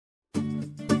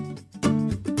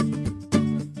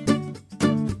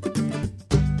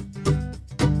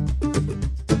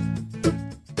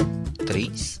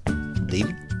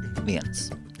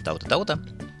tauta!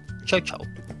 Čau!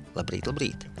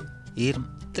 Labrīt! Ir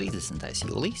 30.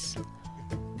 jūlijas,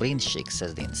 brīnišķīgs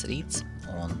sestdienas rīts,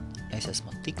 un es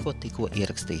esmu tikko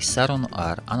ierakstījis sarunu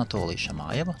ar Anatoliju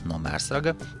Šamājevu no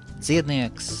Mērsraga.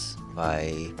 Dziednieks,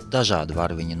 vai dažādi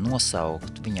var viņu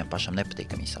nosaukt, viņam pašam nepatīk,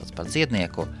 ka viņu sauc par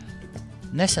dziednieku.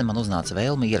 Nesen man uznāca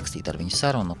vēlme ierakstīt ar viņu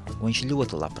sarunu, un viņš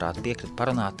ļoti labprāt piekrita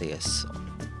parunāties.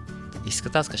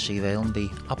 Izskatās, ka šī vēlme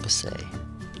bija apusēja.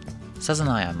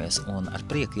 Sazinājāmies un ar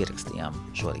prieku ierakstījām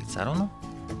šorīt sarunu.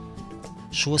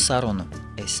 Šo sarunu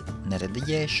es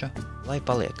nerediģēšu, lai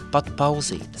paliek pat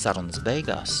pauzīta sarunas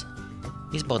beigās.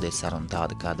 Izbaudiet sarunu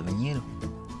tādu, kāda viņa ir,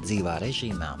 dzīvā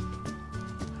režīmā.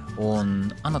 Un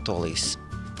Anatolijs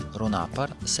runā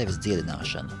par sevis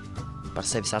dziedināšanu, par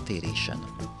sevis attīrīšanu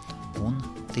un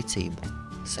ticību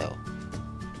sev.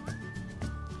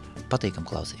 Patīkam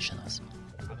klausīšanās.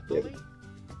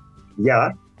 Jā.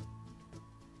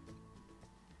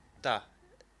 Tā,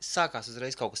 sākās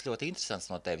uzreiz kaut kas ļoti interesants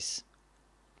no tevis.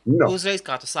 No. Uzreiz,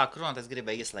 kā tu sāki runāt, es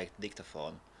gribēju ieslēgt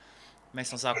diktafonu.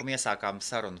 Mēs no sākuma iesākām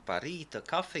sarunu par rīta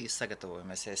kafiju,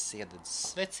 sagatavojamies iededz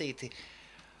svecīti,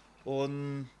 un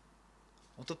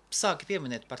tu sāki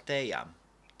pieminēt par tējām.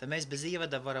 Tad mēs bez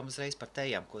ievada varam uzreiz par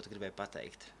tējām, ko tu gribēji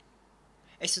pateikt.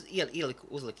 Es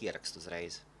uzliku ierakstu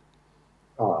uzreiz.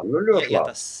 Nu ļoti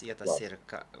labi. Ja tas ir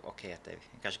ok ar tevi.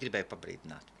 Vienkārši gribēju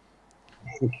pabrīdināt.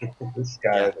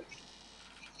 Skaidrs.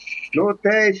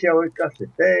 Tējs jau ir, kas ir?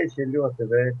 Tējs ir ļoti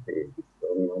vērtīgs.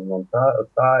 Un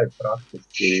tā ir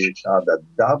praktiski tāda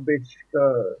dabiska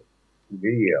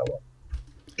viela.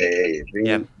 Tēja.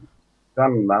 Viņa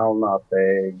gan melnā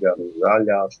tēja, gan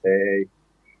zaļā tēja,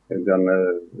 gan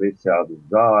visādi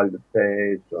zāļu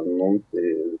tējas, un mums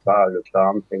ir zāļu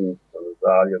tantiņas un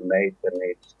zāļu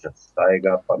meitenītes, kas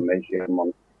staigā pa mežiem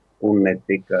un ne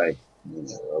tikai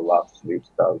las visu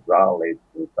tās zālītes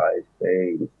un tās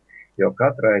tējiņas. Jo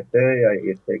katrai tējai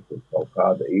ir, teiksim, kaut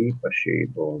kāda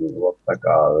īpašība, un tā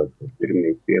kā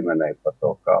pirmīt pieminēja par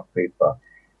to, kā pipa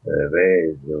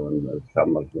vēzi un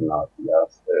samazināt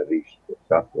risku,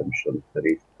 saslimšanas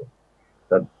risku.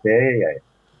 Tad tējai,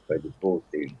 kad ir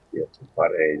būtības, ja tu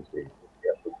pareizi,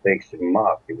 ja tu, teiksim,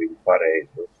 māki viņu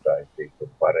pareizi uztaisīt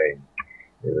un pareizi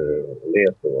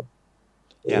lietot,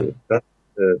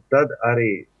 tad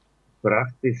arī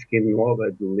praktiski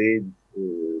noved līdz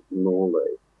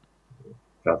nulei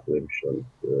saslimšanas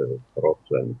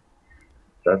procentu.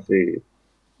 Tas ir,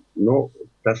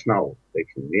 tas nav,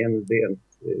 teiksim, vienas dienas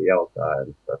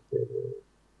jautājums, tas ir,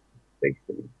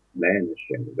 teiksim,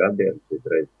 mēnešiem, gadiem,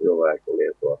 citreiz cilvēki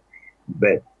lieto,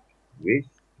 bet viss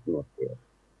notiek.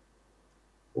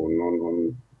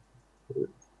 Un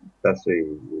tas ir,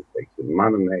 teiksim,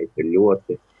 mana meita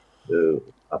ļoti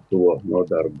ar to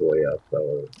nodarbojās.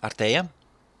 Ar tējām?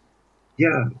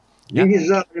 Jā. Viņa ir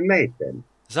zāļa meitene.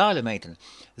 Zāļa meitene.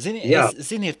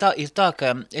 Zini, ir tā, ka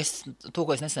to,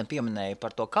 ko es nesen pieminēju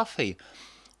par to kafiju,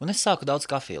 un es sāku daudz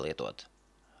kafiju lietot.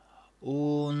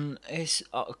 Un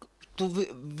tu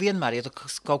vienmēr, ja tu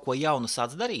kaut ko jaunu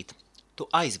sāc darīt, tu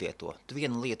aizvieto. Tu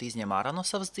vienu lietu izņem ārā no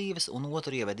savas dzīves un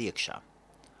otru ieved iekšā.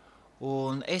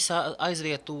 Un es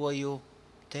aizvietoju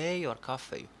tēju ar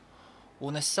kafiju.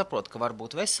 Un es saprotu, ka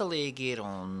varbūt veselīgi ir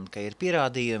un ka ir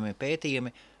pierādījumi,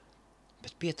 pētījumi,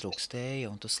 bet pietrūks tēja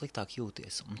un tu sliktāk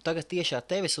jūties. Un tagad tieši ar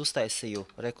tevis uztaisīju,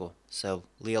 sev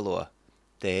lielo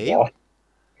tēju.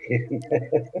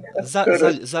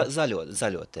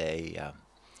 Zaļo tēju, jā.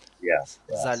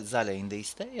 Zaļa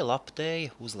indijas tēja, lapa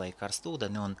tēja, uzlēja karstu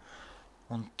ūdeni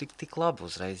un tik labi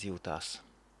uzreiz jūtās.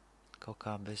 Kaut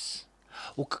kā bez...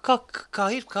 Un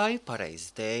kā ir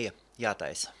pareizi tēja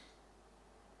jātaisa?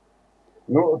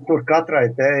 Tur katrai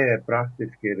tējai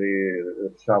praktiski ir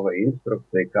sava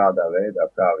instrukcija, kādā veidā,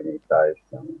 kā viņi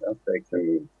taisa.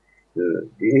 Teiksim,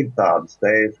 ir tādas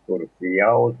tējas, kuras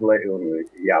jāuzlej un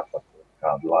jāpatur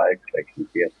kādu laiku, teiksim,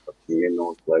 15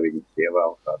 minūtes, lai viņas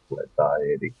ievelkās, lai tā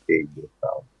ir riktīgi,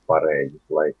 tā pareizi,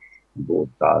 lai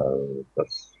būtu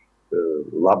tas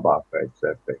labākais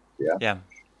efekts. Ja? Jā.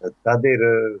 Tad ir,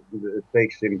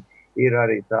 teiksim, ir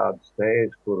arī tādas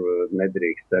tējas, kur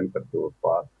nedrīkst temperatūru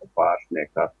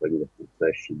pārsniegt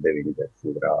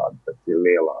 86-90 grādi. Tas ir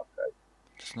lielākais.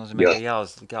 Tas nozīmē, ka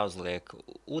jāuzliek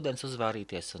ūdens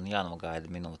uzvārīties un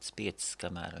jānogaida minūtes 5,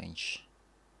 kamēr viņš...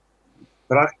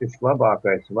 Praktiski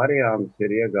labākais variants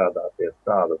ir iegādāties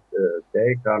tādu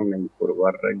tējkarniņu, kur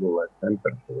var regulēt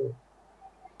temperatūru.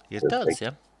 Ir tāds,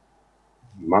 ja?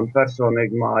 Man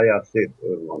personīgi mājās ir.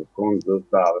 Man kundze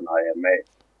uzdāvināja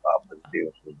meitas abas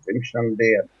divas uz dzimšanu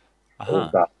dienu. Un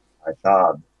tā ir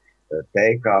tāda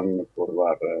tējkarni, kur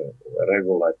var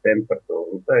regulēt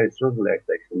temperatūru. Un te es uzlieku,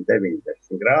 teiksim,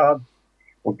 90 grādu.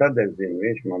 Un tad es zinu,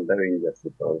 viņš man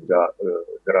 90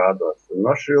 grādos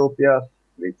nošvilpjās,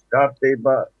 viss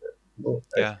kārtībā,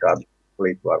 es kādu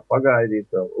plītu varu pagaidīt,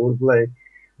 vēl uzlēju,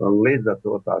 un līdz ar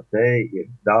to tā tēja ir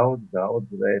daudz, daudz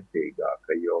vērtīgāka,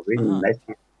 jo viņi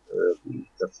netik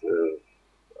tas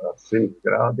ar 100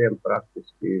 grādiem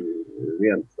praktiski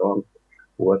viens tons,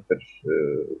 otrs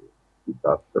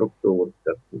tā struktūras,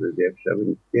 kas iekšā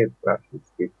viņas tiek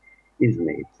praktiski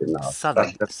iznīcināt.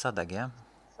 Sadeg, ja?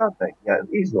 Sadeg, jā,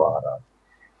 izvārās.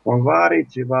 Un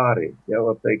vārīts ir vārīts. Ja,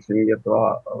 teiksim, ja tu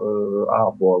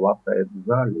ābolu apēd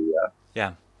zaļu, jā,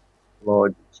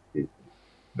 loģiski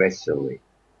veselīgi.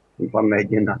 Un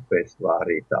pamēģina apēst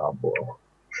vārīt ābolu.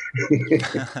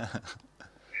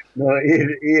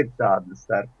 Ir tāda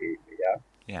starpība, jā.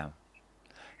 Jā.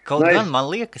 Kaut gan man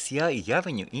liekas, ja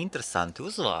viņu interesanti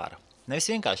uzvāra, nevis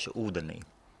vienkārši ūdenī,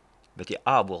 bet ja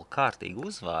ābolu kārtīgi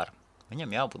uzvāra,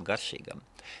 viņam jābūt garšīgam.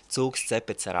 Cūks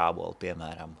cepets ar ābolu,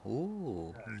 piemēram.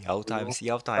 Jautājums,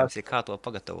 ja kā to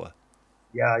pagatavo?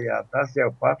 Jā, tas jau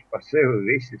pats par sevi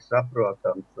visi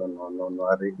saprotams un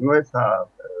arī, es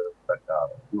tā kā,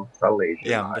 salīdzināju.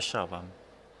 Jā, bez šābām.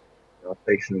 Jo,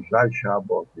 teiksim, zaļš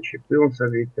ābols, viņš ir pilns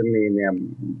ar vitamīniem,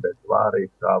 bet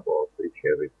vārīts ābols, viņš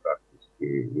jau ir praktiski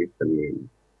vitamīni.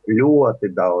 Ļoti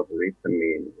daudz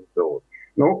vitamīnu dod.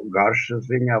 Garšas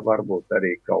ziņā varbūt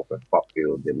arī kaut kas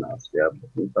papildinās, jā,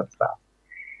 bet tas tā.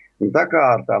 Un tā kā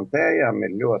ar tām tējām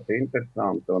ir ļoti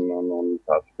interesanti un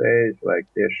tās tējas vajag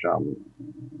tiešām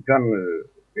gan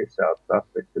visādas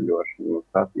atvesaļošanas,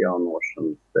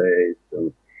 atjaunošanas tējas un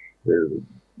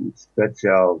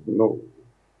speciāli,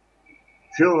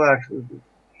 cilvēks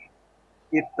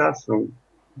ir tas, un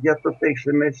ja tu,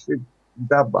 teiksim, esi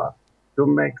dabā, tu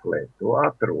meklē, tu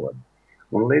atrodi,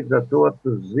 un līdz ar to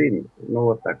tu zini,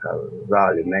 tā kā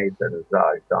zāļu meitene,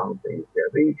 zāļu tantiņas, ja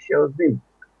viņš jau zina,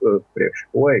 priekš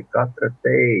ko ir katra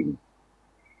tēja.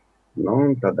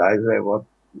 Un tad aizējot,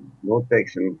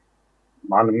 teiksim,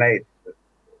 mana meita,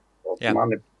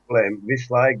 mani problēma, visu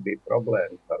laiku bija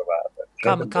problēmas ar vēderi.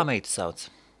 Kā meitu sauc?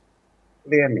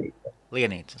 Lienīta.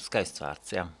 Lienīta, skaists vārds,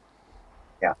 jā.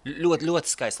 Jā. Ļoti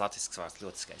skaists latviešu vārds,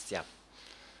 ļoti skaists, jā.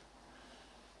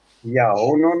 Jā,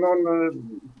 un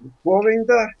ko viņi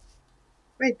dara?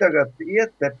 Viņi tagad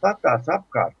iet te patās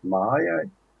apkārt mājai,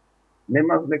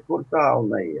 nemaz nekur tālu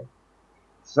neiet.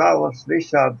 Savas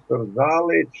visādas tur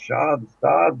zālītes, šādas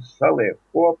tādas, saliek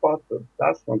kopā, tur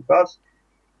tas un tas,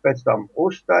 pēc tam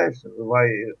uztais, vai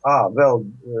vēl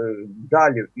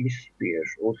daļu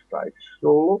izspiež, uztais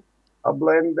sulu,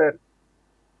 blender,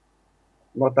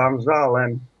 no tām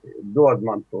zālēm dod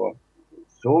man to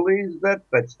suli izdert,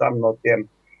 pēc tam no tiem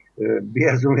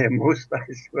biezumiem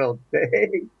uztais vēl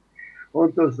tēju,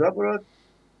 un tu saproti,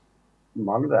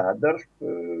 man vēders,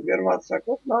 vienmēr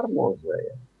sakot,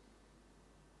 normalizēja.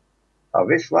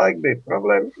 Visu laiku bija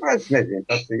problēmas. Es nezinu,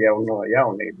 tas ir jau no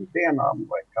jaunības dienām,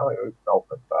 vai kaut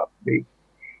kas tāds bija.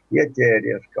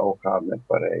 Ieķēries kaut kā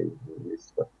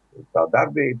nepareizi. Tā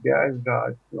darbība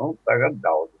jāizgājas. Tagad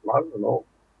daudz maz.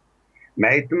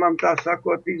 Meita man tā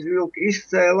sakot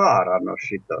izcēla ārā no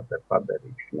šitā te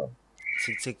padarīšanas.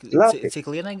 Cik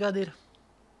Lienai gadi ir?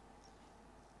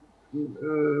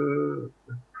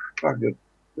 Tagad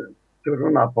tu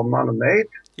runā par manu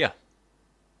meitu? Jā.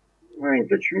 Viņa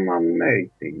taču man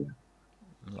meitiņa.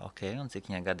 Ok, un cik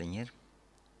viņai gadiņi ir?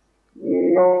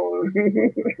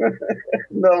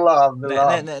 Labi.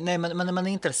 Nē, man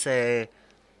interesē,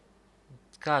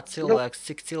 kā cilvēks,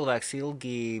 cik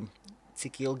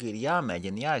ilgi ir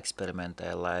jāmēģina,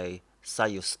 jāeksperimentē, lai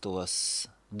sajustos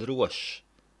droši.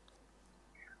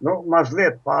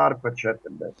 Mazliet pāri pa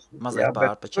 40. Mazliet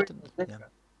pāri pa 40, jā.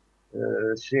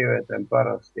 Sievietēm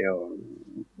parasti jau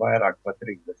vairāk pa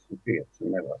 35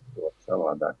 nevar dot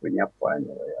savādāk, viņi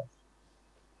apvainojās.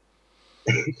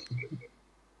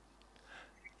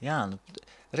 Jā,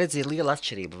 redz, ir liela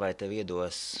atšķirība, vai tev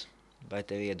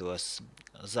iedos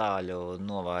zāļu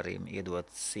novārījumu, iedot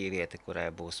sievieti,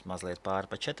 kurai būs mazliet pāri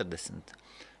pa 40,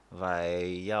 vai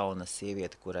jauna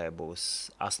sieviete, kurai būs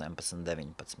 18,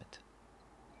 19.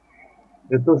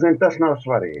 Tu zini, tas nav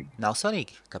svarīgi. Nav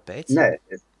svarīgi? Kāpēc? Nē,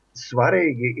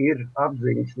 svarīgi ir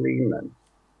apziņas līmenis.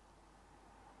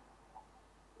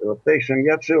 Jo, teiksim,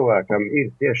 ja cilvēkam ir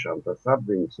tiešām tas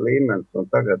apziņas līmenis, un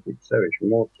tagad ir sevišķi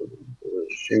mūsu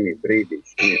šī brīdī,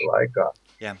 šī laikā,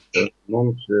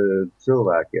 mums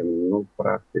cilvēkiem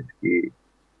praktiski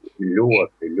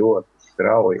ļoti, ļoti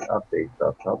strauji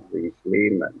attīstās apziņas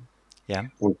līmenis. Jā.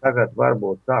 Un tagad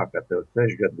varbūt tā, ka tev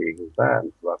 6-gadīgs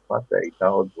bērns var pateikt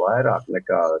daudz vairāk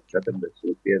nekā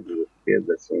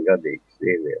 40-50 gadīgs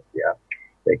sievieti, jā.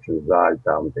 Teiksim, zāļu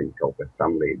tāmtiņa kaut kas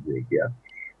tam līdzīgi, jā.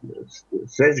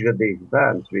 sešgadīgs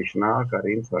bērns, viņš nāk ar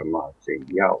informāciju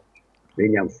jau.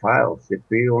 Viņam fails ir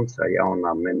pilns ar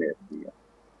jaunām enerģijām.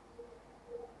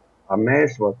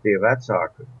 Mēs, tie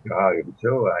vecāki gājumi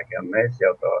cilvēki, mēs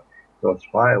jau tos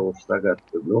failus tagad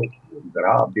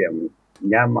grābjam,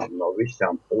 ņemam no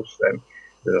visām pusēm,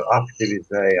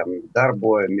 aktivizējam,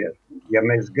 darbojamies, ja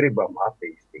mēs gribam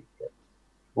attīstīties.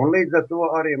 Un līdz ar to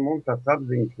arī mums tas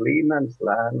apziņas līmenis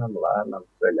lēnam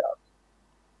ceļās.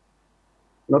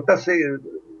 Tas ir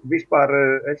vispār,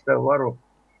 es tev varu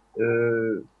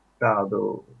tādu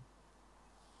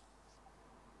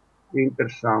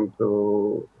interesantu,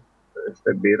 es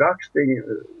te biju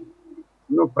rakstīņu,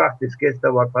 praktiski es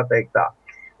tev varu pateikt tā,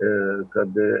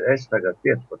 kad es tagad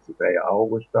 15.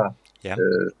 augustā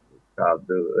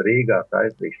tādu Rīgā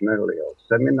taisīšu nelielu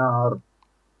semināru,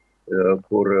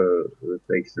 kur,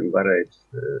 teiksim, varēs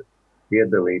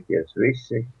piedalīties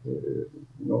visi,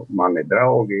 mani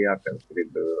draugi, kas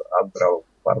grib atbraukt,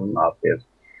 parunāties,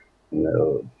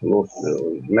 plus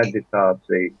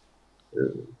meditāciju,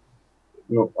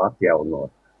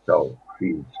 atjaunot savu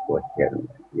fizisko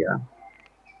ķermeni, ja.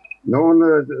 Un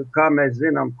kā mēs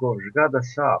zinām, kopš gada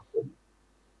sākuma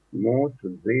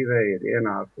mūsu dzīvē ir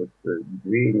ienākusi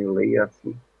dviņu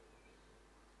liesma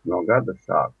no gada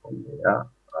sākuma, ja,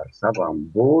 ar savām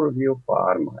burvju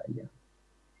pārmaiņām.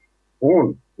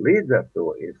 Un līdz ar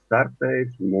to ir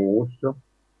startējis mūsu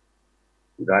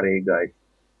garīgais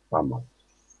pamats.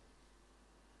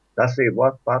 Tas ir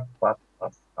pats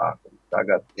sākums.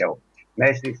 Tagad jau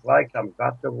mēs visu laikam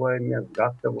gatavojamies,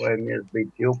 bija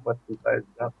 12.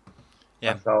 gads.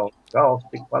 Pasaules gals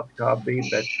tikpat kā bija,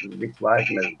 bet visu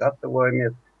laiku mēs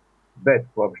gatavojamies. Bet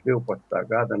kopš 12.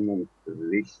 gada mums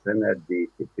viss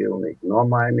enerģijas ir pilnīgi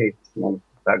nomainītas. Mums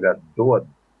tagad dod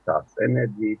tās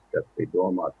enerģijas, kas ir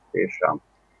domāts tiešām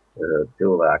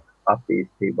cilvēku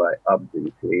attīstībai,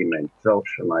 apziņas līmeņa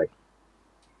celšanai.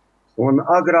 Un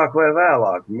agrāk vai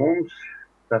vēlāk mums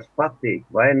tas patīk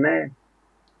vai nē,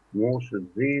 mūsu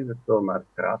dzīve tomēr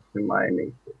krasi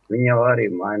mainīsies. Viņa arī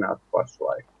mainās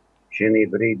pašlaik. Šī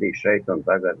brīdī šeit un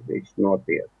tagad viss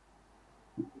notiek.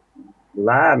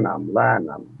 Lēnām,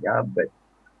 jā, bet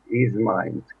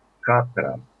izmaiņas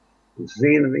katram.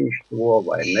 Zina viņš to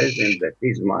vai nezina, bet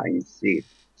izmaiņas ir.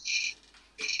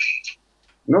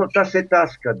 Tas ir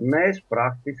tas, kad mēs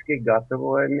praktiski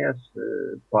gatavojamies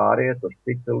pāriet uz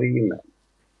citu līmeni.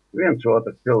 Viens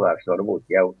otrs cilvēks varbūt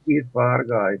jau ir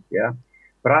pārgājis, ja.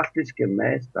 Praktiski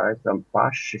mēs taisam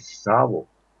paši savu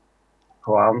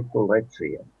kvantu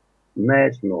lecienu.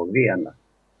 Mēs no viena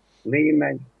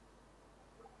līmeņa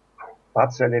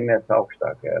paceļamies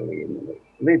augstākajā līmenī.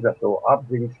 Līdz ar to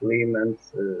apziņas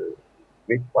līmenis,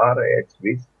 vispārējais,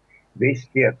 viss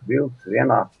tiek vilkts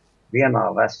vienā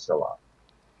veselā.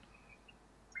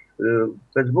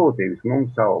 Pēc būtības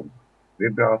mums savu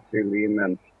vibrāciju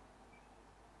līmenis,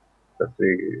 tas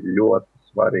ir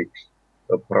ļoti svarīgs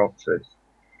process.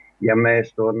 Ja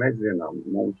mēs to nezinām,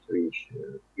 mums viņš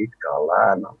it kā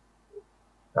lēnām,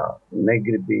 tā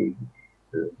negribīgi,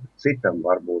 citam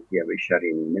varbūt, ja viņš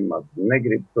arī nemaz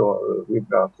negrib to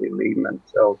vibrāciju līmeni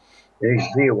celt, viņš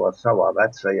dzīvo savā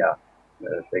vecajā,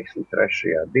 teiksim,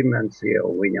 3. dimensijā,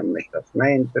 un viņam nekas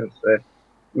neinteresē.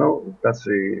 Tas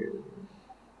ir,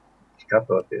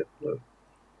 skatoties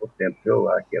uz tiem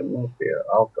cilvēkiem, tie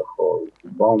alkoholi,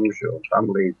 bomži un tam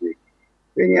līdzīgi.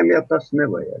 Viņiem jau tas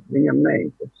nevajag, viņam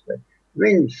neinteresē.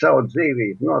 Viņi savu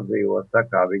dzīvību nodzīvo tā,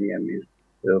 kā viņiem ir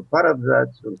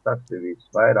paredzēts, un tas ir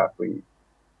visvairāk viņi.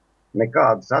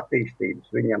 Nekādas attīstības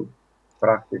viņam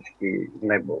praktiski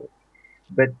nebūs.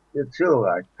 Bet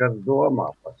cilvēki, kas domā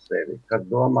par sevi, kas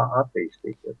domā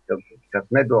attīstīties, kas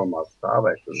nedomā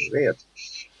stāvēt uz vietas,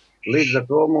 līdz ar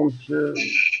to mums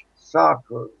sāk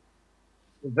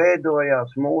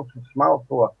veidojās mūsu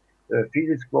smalko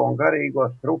fizisko un garīgo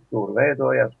struktūru,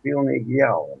 veidojās pilnīgi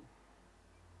jauni.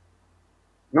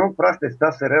 Praktiski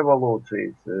tas ir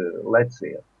revolūcijas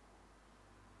leciens.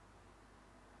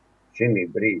 Šī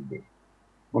brīdī.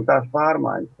 Un tās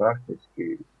pārmaiņas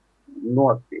praktiski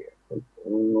notiek.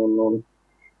 Un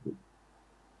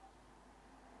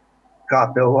kā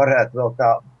tev varētu vēl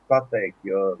tā pateikt,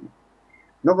 jo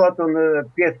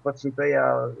 15.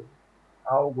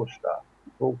 augustā,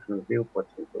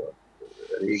 2012.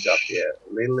 Rīgā pie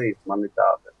Lilijas, man ir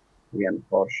tāda viena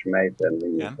forša meitene,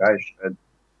 viņa gaišred,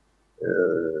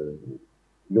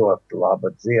 ļoti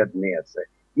laba dziedniece,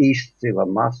 izcila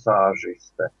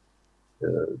masāžiste.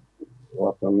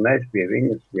 Un mēs pie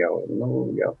viņas jau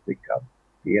tikā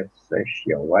 5, 6,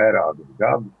 jau vairākus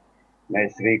gadus.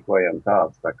 Mēs rīkojam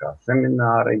tādus tā kā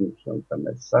semināriņus, un tad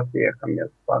mēs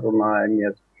satiekamies,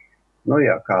 parunājamies.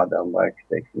 Ja kādam vajag,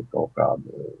 teiksim, kaut kādu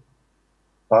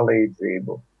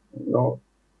palīdzību,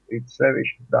 it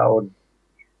sevišķi daudz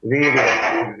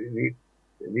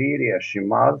vīrieši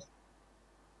maz,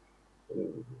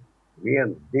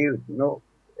 1, 2,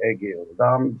 Egils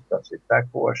Dambis, tas ir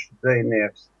tekošs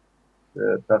dzejnieks,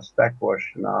 tas tekošs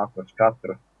nāk uz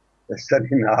katru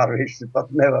semināru, visi pat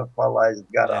nevar palaist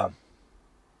garām.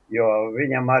 Jo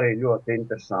viņam arī ļoti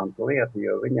interesanta lieta,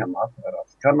 jo viņam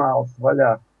atverās kanāls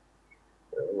vaļā,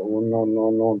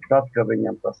 un tad, kad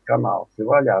viņam tas kanāls ir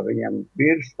vaļā, viņam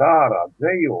birst ārā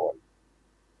dzejoļi.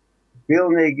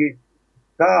 Pilnīgi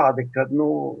tādi, kad,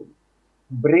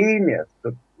 brīnies,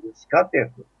 tu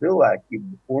skaties uz cilvēkiem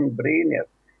un brīnies,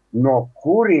 no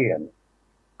kurienes,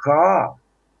 kā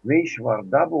viņš var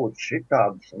dabūt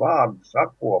šitādus vārdus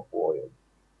apkopojumu.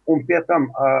 Un pie tam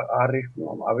ar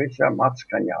ritmām, ar visām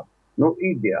atskaņām.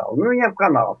 Ideāli. Viņam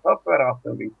kanāls atverās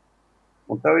un viss.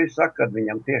 Un tad viņš saka, ka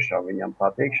viņam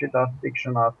patīk šitās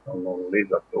tikšanās, un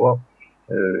līdz ar to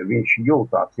viņš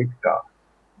jūtās it kā,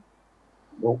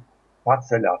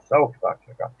 paceļās augstāk,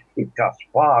 it kā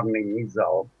spārniņi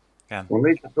izaug. Jā. Un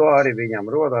līdz ar to arī viņam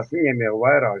rodās, viņiem jau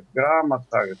vairākas grāmatas,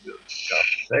 tagad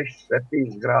 6,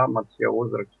 7 grāmatas jau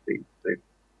uzrakstītas ir.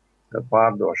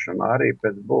 Pārdošana arī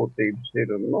pēc būtības ir,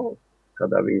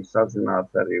 kad viņi sazinās,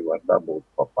 arī var dabūt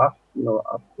pa pastu,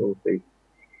 atsūtīt.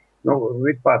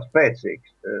 Vispār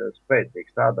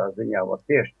spēcīgs tādā ziņā,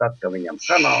 tieši tad, kad viņam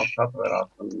kanāls atverās,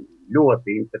 un ļoti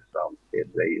interesanti tie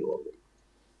dzejoli.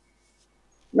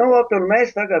 Un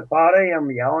mēs tagad pārējām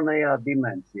jaunajā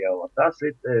dimensijā. Tas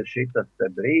ir šitas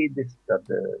brīdis, kad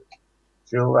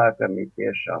cilvēkam ir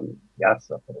tiešām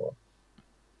jāsaprot,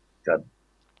 kad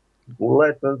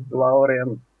gulēt uz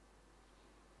lauriem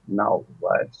nav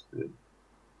vairs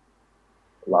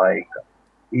laika.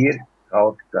 Ir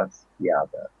kaut kas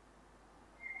jādara.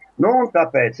 Un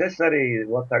tāpēc es arī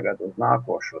tagad uz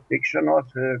nākošo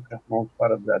tikšanos, kas mums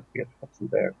paredzēta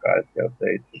 15. kā es jau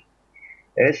teicu,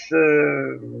 es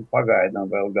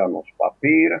pagaidām vēl gan uz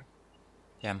papīra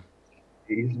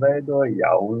izveidoju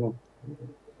jaunu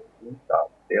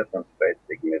tādu diezgan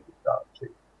spēcīgu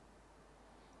meditāciju.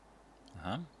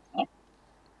 Aha.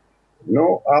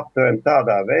 Aptuveni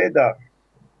tādā veidā,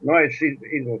 es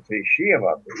izlasīšu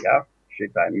ievadu,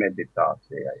 šitai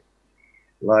meditācijai,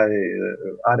 lai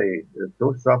arī tu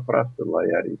saprastu, lai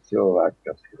arī cilvēki,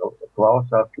 kas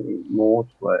klausās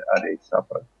mūsu, lai arī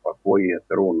saprastu, par ko iet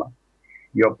runa.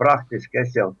 Jo praktiski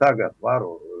es jau tagad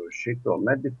varu šito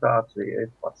meditāciju,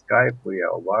 es pa Skype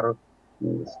jau varu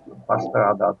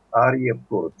pastrādāt ar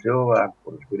jebkuru cilvēku,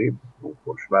 kurš grib, un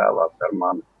kurš vēlās ar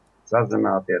mani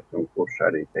sazināties, un kurš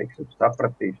arī,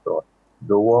 sapratīs to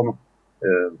domu,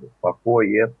 pa ko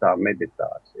iet tā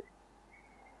meditācija.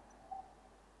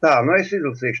 Tā, es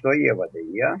izlasīšu to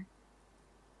ievadīju,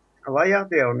 Lai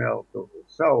atjaunotu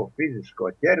savu fizisko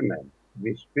ķermeni,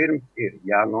 vispirms ir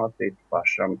jānotic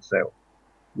pašam sev,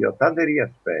 jo tad ir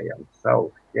iespējams savu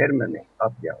ķermeni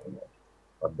atjaunot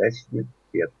pa 10,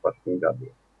 15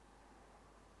 gadiem.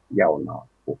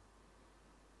 Jaunāku.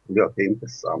 Ļoti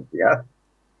interesanti,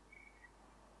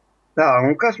 Tā,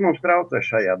 un kas mums traucē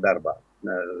šajā darbā?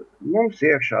 Mums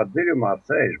iekšā dziļumā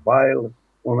sēž bailes,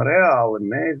 un reāli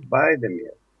mēs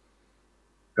baidamies,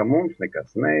 ka mums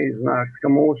nekas neiznāks,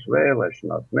 ka mūsu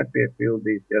vēlēšanās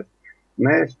nepiepildīsies,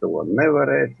 mēs to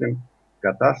nevarēsim,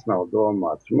 ka tas nav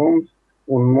domāts mums,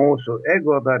 un mūsu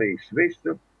ego darīs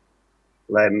visu,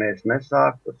 lai mēs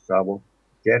nesāktu savu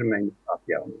ķermeņa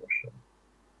atjaunošanu.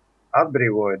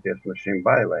 Atbrīvojoties no šīm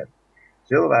bailēm,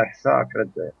 cilvēks sāk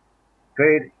redzēt, ka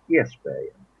ir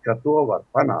iespējams, ka to var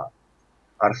panākt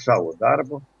ar savu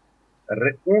darbu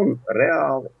un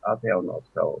reāli atjaunot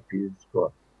savu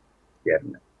fizisko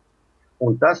ķermeni.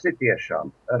 Un tas ir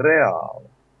tiešām reāli.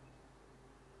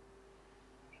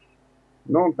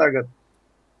 Un tagad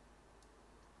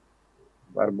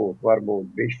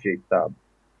varbūt bišķīt tādu.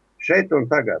 Šeit un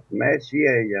tagad mēs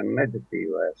ieejam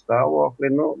meditīvajā stāvoklī,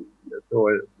 to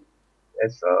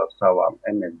es ar savām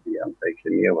enerģijām,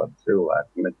 ievadu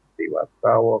cilvēku meditīvā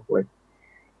stāvoklī.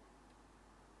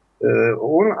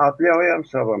 Un atļaujam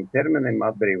savam ķermenim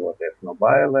atbrīvoties no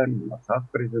bailēm, no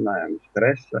saspridzinājuma,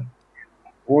 stresa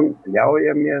un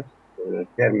ļaujamies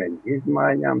ķermeņa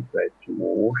izmaiņām pēc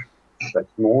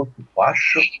mūsu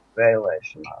pašu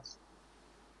vēlēšanās.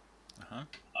 Aha.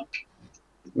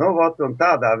 Un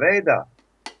tādā veidā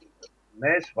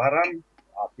mēs varam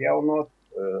atjaunot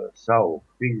savu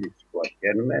fizisko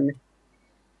ķermeni,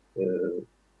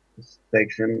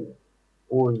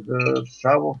 uz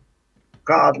savu,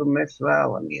 kādu mēs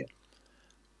vēlamies.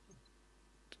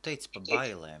 Tu teici par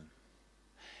bailēm.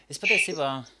 Es patiesībā,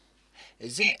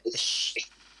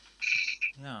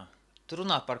 tu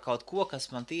runā par kaut ko, kas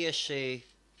man tieši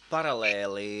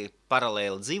paralēli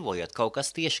dzīvojot, kaut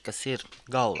kas tieši, kas ir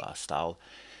galvā stāv.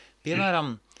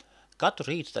 Piemēram, katru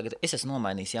rītu tagad es esmu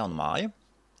nomainījis jaunu māju,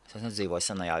 es nedzīvoju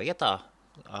senajā vietā,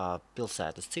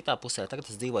 pilsētas citā pusē, tagad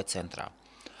es dzīvoju centrā.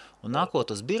 Un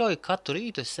nākot uz biroju, katru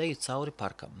rītu es eju cauri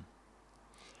parkam.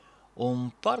 Un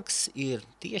parks ir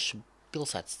tieši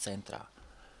pilsētas centrā.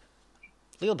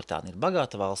 Lielbritānija ir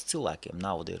bagāta valsts, cilvēkiem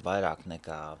nauda ir vairāk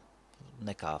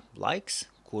nekā laiks,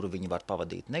 kuru viņi var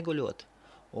pavadīt neguļot.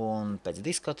 Un pēc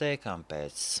diskotēkām,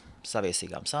 pēc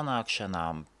saviesīgām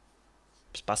sanākšanām,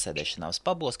 pasēdēšanās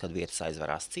pabos, kad vietas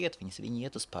aizvarās ciet, viņi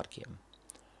iet uz parkiem.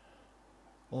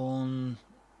 Un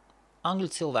angļu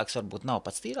cilvēks varbūt nav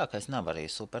pats tīrākais, nav arī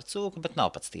supercūka, bet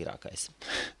nav pats tīrākais.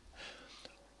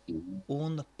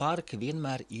 Un parki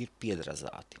vienmēr ir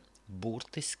piedrazāti,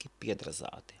 burtiski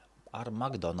piedrazāti, ar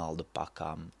McDonaldu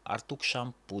pakām, ar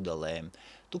tukšām pudelēm.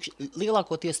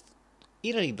 Lielākoties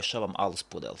ir arī bez šaubām alus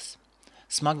pudeles.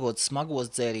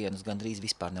 Smagos dzērienus gandrīz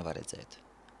vispār nevar redzēt.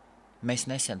 Mēs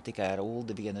nesen tikai ar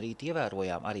Uldi vienu rītu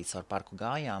ievērojām, arī caur parku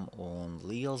gājām, un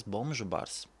liels bomžu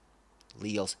bars,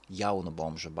 liels jaunu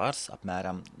bomžu bars,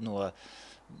 apmēram no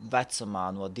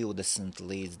vecumā no 20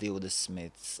 līdz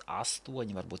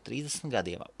 28, varbūt 30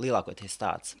 gadiem, lielākoties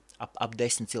tāds, ap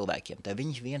 10 cilvēkiem. Tad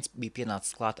viņš viens bija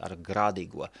pienācis klāt ar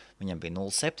grādīgo, viņam bija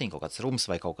 0,7, kaut kāds rums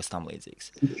vai kaut kas tam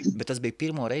līdzīgs. Bet tas bija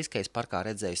pirmo reizi, kad es parkā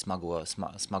redzēju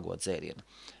smago dzērienu.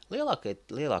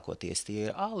 Lielākoties tie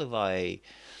ir ali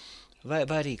vai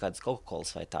arī kādas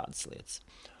Coca-Colas vai tādas lietas.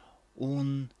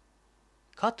 Un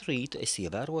katru rītu es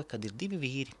ievēroju, kad ir 2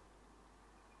 vīri,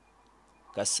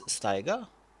 kas staigā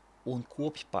un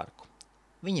kopj parku.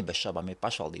 Viņi bez šaubām ir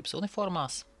pašvaldības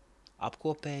uniformās,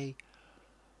 apkopēji,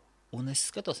 un es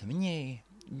skatos,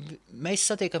 mēs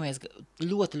satiekamies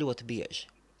ļoti, ļoti bieži.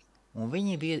 Un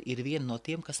viņi ir viena no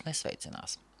tiem, kas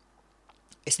nesveicinās.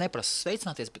 Es neprasu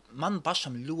sveicināties, bet man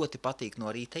pašam ļoti patīk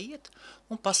no rīta iet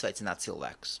un pasveicināt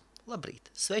cilvēkus. Labrīt,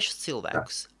 svešus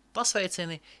cilvēkus.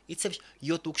 Pasveicini, it sevišķi,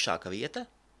 jo tukšāka vieta,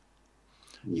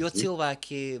 jo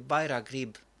cilvēki vairāk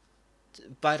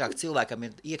cilvēkam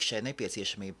ir iekšēja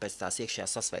nepieciešamība pēc tās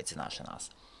iekšējās sasveicināšanās.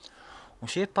 Un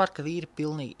šie parka vīri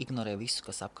pilnīgi ignorē visu,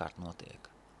 kas apkārt notiek.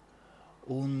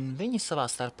 Un viņi savā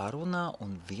starpā runā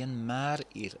un vienmēr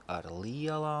ir ar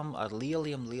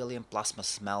lieliem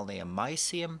plasmas melniem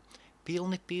maisiem,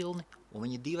 pilni, un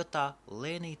viņi divatā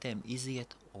lēnītēm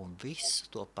iziet un visu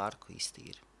to parku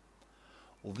iztīra.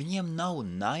 Un viņiem nav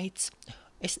naids,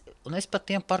 es pat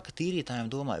tiem parka tīrītājiem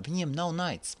domāju, viņiem nav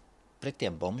naids pret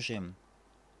tiem bomžiem,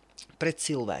 pret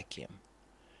cilvēkiem.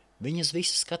 Viņi uz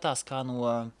visu skatās kā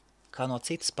no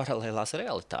citas paralēlās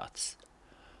realitātes.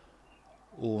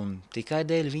 Un tikai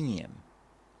dēļ viņiem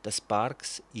tas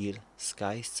parks ir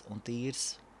skaists un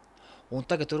tīrs. Un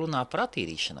tagad runā par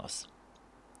attīrīšanos.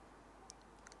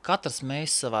 Katrs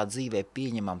mēs savā dzīvē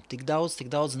pieņemam tik daudz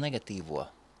negatīvo,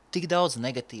 tik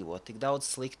daudz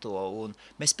slikto, un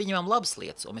mēs pieņemam labas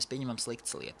lietas, un mēs pieņemam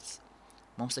sliktas lietas.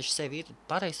 Mums taču sevi ir,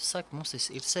 pareizi sakot, mums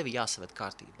ir sevi jāsaved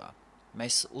kārtībā.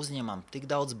 Mēs uzņemam tik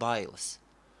daudz bailes.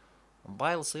 Un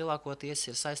bailes lielākoties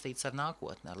ir saistīts ar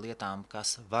nākotni, ar lietām,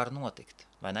 kas var notikt,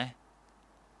 vai ne?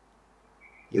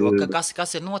 Jo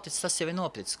kas ir noticis, tas jau ir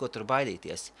noticis, ko tur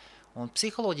baidīties. Un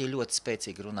psiholoģija ļoti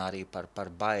spēcīgi runā arī par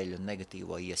baiļu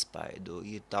negatīvo iespaidu.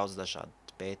 Ir daudz dažādu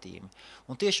pētījumi.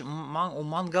 Un tieši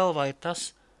man galvā ir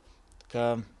tas,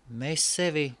 ka mēs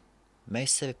sevi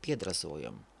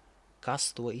piedrazojam.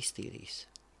 Kas to iztīrīs?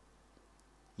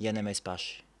 Ja ne mēs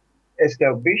paši. Es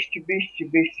tev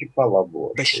bišķi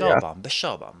palabošu. Bez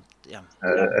šaubām. Jā.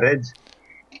 Redz,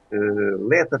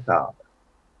 lieta tāda.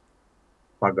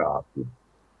 Pagātne.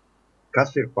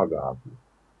 Kas ir pagātne?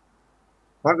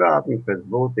 Pagātne pēc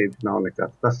būtības nav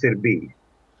nekas. Tas ir bijis.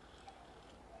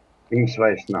 Viņas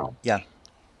vairs nav. Jā.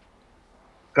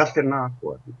 Kas ir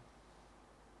nākotne?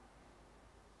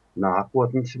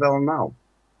 Nākotnes vēl nav.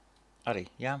 Arī,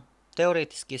 jā.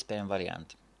 Teorētiski iespējami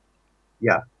varianti.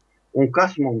 Jā. Un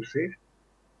kas mums ir?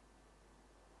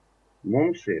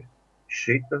 Mums ir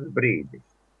šitas brīdis.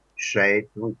 Šeit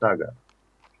un tagad.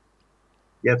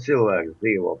 Ja cilvēks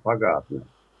dzīvo pagātnē,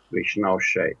 viņš nav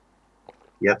šeit.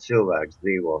 Ja cilvēks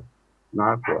dzīvo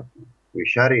nākotnē,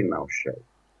 viņš arī nav šeit.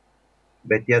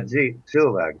 Bet ja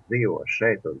cilvēks dzīvo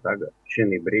šeit un tagad,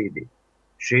 šī brīdī,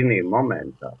 šī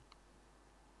momentā,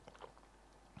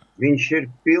 viņš ir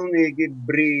pilnīgi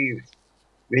brīvs.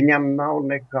 Viņam nav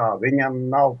nekā, viņam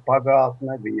nav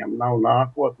pagātne, viņam nav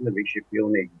nākotne, viņš ir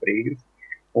pilnīgi brīvs.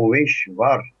 Un viņš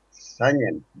var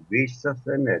saņemt visas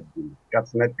enerģijas,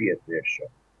 kas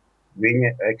nepieciešams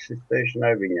viņa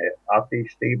eksistēšanai, viņa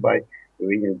attīstībai,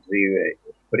 viņa dzīvē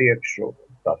uz priekšu,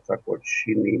 tā sakot,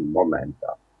 šī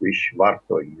momentā. Viņš var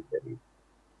to izdarīt.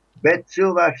 Bet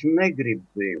cilvēks negrib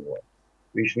dzīvot.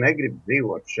 Viņš negrib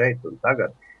dzīvot šeit un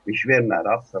tagad. Viņš vienmēr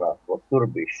atcerās, ka tur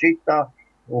bija šitā,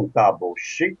 un tā būs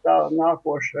šitā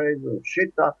nākošais, un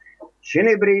šitā.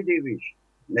 Šī brīdī viņš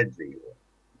nedzīvo.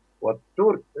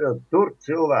 Tur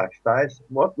cilvēks taisa,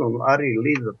 arī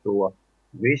līdz ar to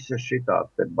visas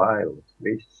šitās te bailes,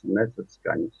 visas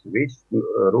nesaskaņas, viss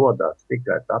rodās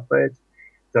tikai tāpēc,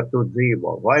 ka tu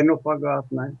dzīvo vai nu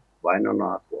pagātnē, vai nu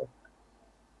nākotnē.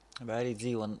 Vai arī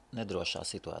dzīvo nedrošā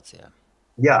situācijā.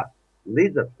 Jā,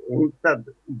 līdz ar to. Un tad,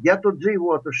 ja tu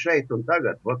dzīvotu šeit un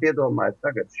tagad, iedomājies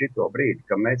tagad šito brīdi,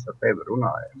 ka mēs ar tevi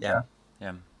runājam.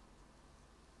 Jā.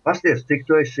 Pasties, cik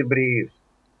tu esi brīvs.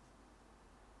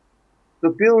 Tu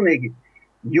pilnīgi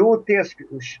jūties,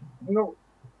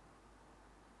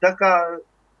 tā kā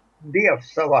Dievs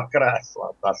savā krēslā,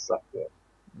 tā sakot.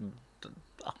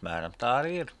 Apmēram tā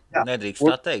arī ir. Jā. Nedrīkst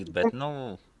tā teikt, bet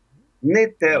Ne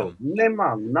tev, ne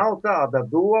man nav tāda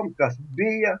doma, kas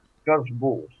bija, kas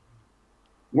būs.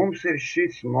 Mums ir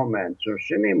šis moments, un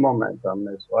šī momentā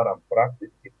mēs varam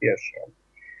praktiski tiešām.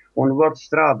 Un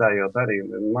strādājot arī,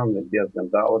 man ir diezgan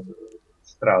daudz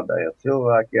strādājot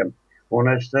cilvēkiem,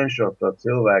 un es cenšos to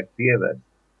cilvēku pievērst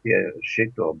pie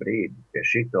šito brīdi, pie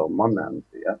šito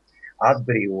momentu, ja?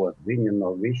 Atbrīvot viņu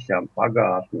no visām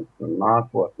pagātnes un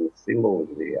nākotnes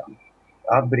ilūzijām.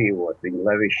 Atbrīvot viņu,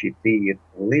 lai viņš ir tīri.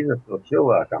 Un līdz ar to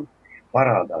cilvēkam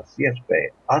parādās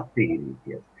iespēja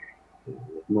attīrīties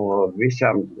no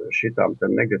visām šitām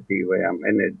negatīvajām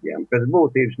enerģijām. Pēc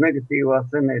būtības negatīvās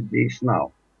enerģijas nav.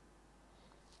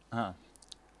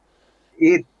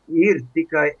 Ir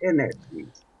tikai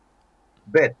enerģijas.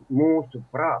 Bet mūsu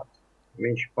prāts,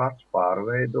 viņš pats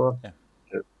pārveido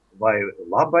vai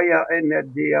labajā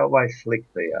enerģijā, vai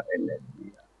sliktajā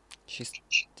enerģijā.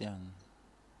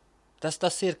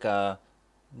 Tas ir, ka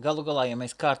galu galā, ja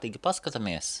mēs kārtīgi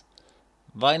paskatāmies,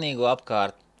 vainīgo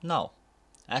apkārt nav.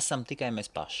 Esam tikai mēs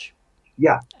paši.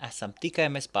 Jā. Esam tikai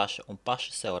mēs paši un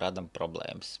paši sev radam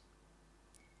problēmas.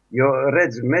 Jo,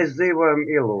 redz, mēs dzīvojam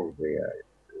ilūzijā.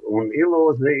 Un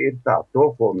ilūzija ir tā,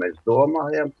 to, ko mēs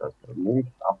domājam, tas ar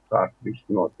mums apkārt viss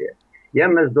notiek. Ja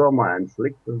mēs domājam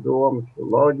sliktas domas,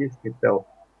 loģiski tev,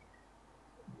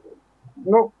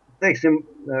 teiksim,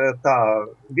 tā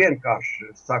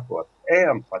vienkārši sakot,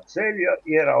 ejam pa ceļu,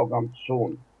 ieraugam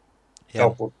suni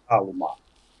kaut kur tālumā.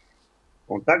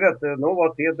 Un tagad,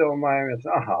 iedomājamies,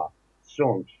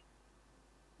 suns.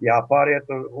 Jāpāriet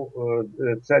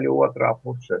ceļu otrā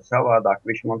pusē, savādāk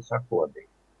viņš man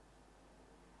sakodīs.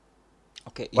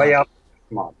 Okay, vai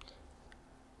jāpārsmāt?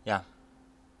 Jā.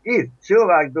 Ir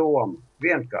cilvēku doma,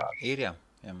 vienkārši. Ir, jā.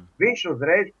 Viņš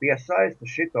uzreiz piesaista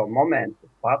šito momentu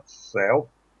pats sev.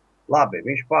 Labi,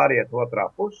 viņš pāriet otrā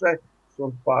pusē,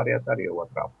 suns pāriet arī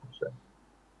otrā pusē.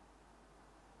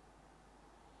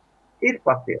 Ir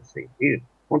patiesība, ir.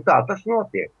 Un tā tas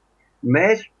notiek.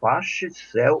 Mēs paši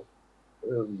sev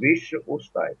visu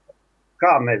uztaisam.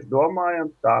 Kā mēs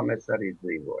domājam, tā mēs arī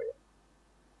dzīvojam.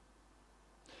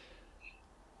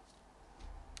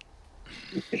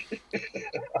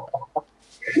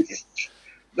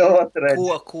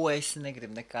 Ko es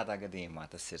negribu nekādā gadījumā,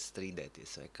 tas ir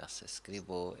strīdēties vai kas. Es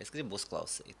gribu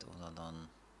uzklausīt un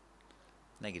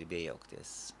negribu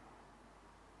iejaukties.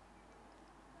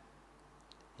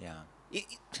 Jā.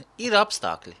 Ir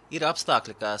apstākļi,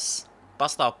 kas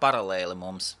pastāv paralēli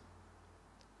mums.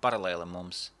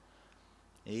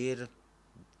 Ir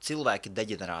cilvēki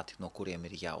deģenerāti, no kuriem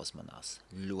ir jāuzmanās,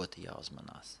 ļoti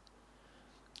jāuzmanās.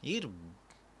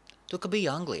 Tu, ka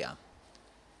bija Anglijā,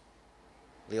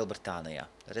 Lielbritānijā,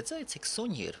 redzēji, cik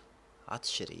suņi ir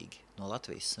atšķirīgi no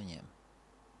Latvijas suņiem?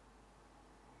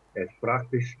 Es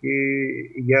praktiski,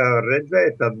 ja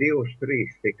redzēju, tad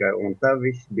 2-3 tikai, un tā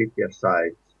viss bija pie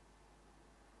saites.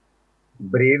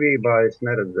 Brīvībā es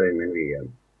neredzēju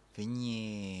nevienu. Viņi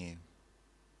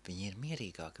ir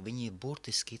mierīgāki, viņi ir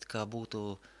burtiski it kā būtu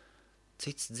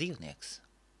cits dzīvnieks.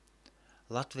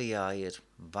 Latvijā ir,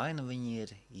 vai nu viņi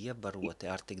ir iebaroti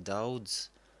ar tik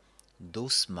daudz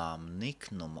dusmām,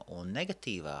 niknuma un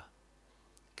negatīvā,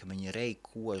 ka viņi rej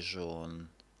kožu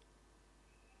un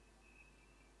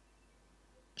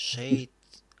šeit,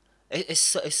 es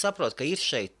saprotu, ka ir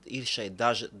šeit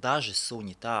daži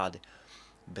suņi tādi,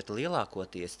 bet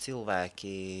lielākoties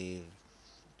cilvēkiem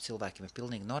ir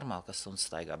pilnīgi normāli, ka suns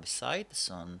staigā bez saites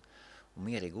un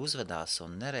mierīgi uzvedās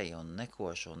un nerej un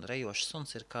nekož un rejošs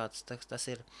suns ir kāds, tas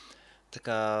ir tā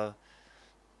kā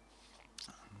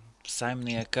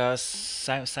saimnieka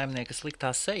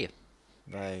sliktā seja.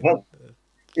 Vai...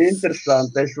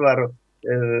 Interesanti, es varu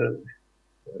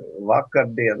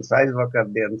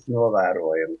aizvakardienas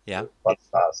novērojumu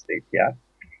pastāstīt, jā.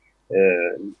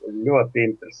 Ļoti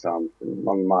interesanti.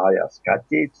 Man mājās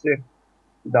kaķītis ir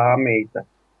dāmīte.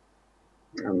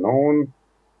 Nu, un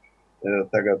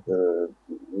tagad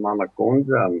mana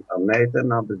kundze un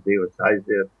meitene abas divas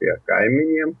aiziet pie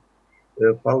kaimiņiem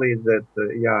palīdzēt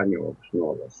jāņogus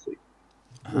nolasīt.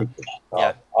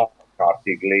 Jā.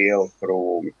 Kārtīgi liela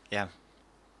krūmi. Jā.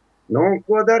 Nu,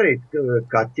 ko darīt?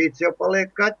 Kaķītis jau paliek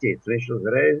kaķītis. Viņš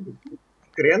uzreiz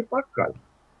skrien pakaļ.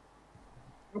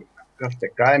 Kas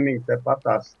te kaimiņi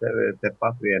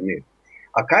tepat vien ir.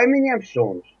 A kaimiņiem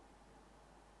suns.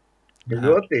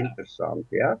 Ļoti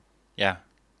interesanti, ja? Jā.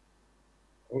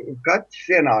 Kaķis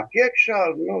ienāk iekšā,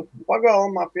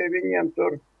 pagalmā pie viņiem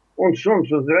tur, un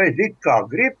suns uzreiz it kā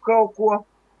grib kaut ko,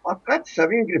 a kaķis ar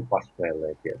viņu grib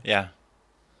paspēlēties. Jā.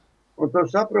 Un tu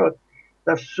saproti,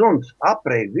 tas suns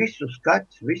aprej visus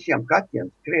kaķus, visiem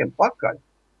kaķiem skrien pakaļ.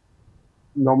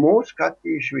 No mūsu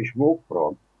kaķīši viņš mūk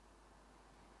prom.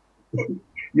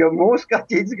 Jo mūsu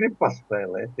kaķītis grib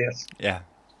paspēlēties. Jā,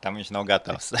 tam viņš nav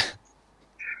gatavs.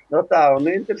 No tā,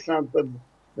 un interesanti tad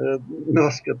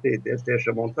noskatīties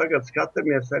tiešām. Un tagad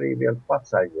skatāmies arī viens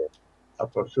pats aiziet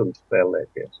ar to sunu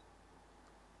spēlēties.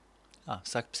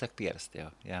 Sāk pierast jau,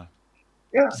 jā.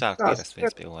 Jā, sāk pierast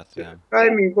viens pie otru, jā.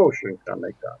 Kaimiņu būšana kā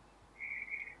nekā.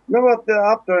 Nu,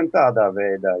 aptuveni tādā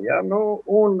veidā, jā. Nu,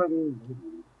 un,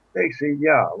 teiksim,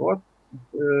 jā,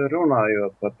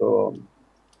 runājot par to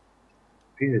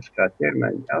fiziskā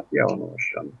ķermeņa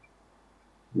atjaunošanu,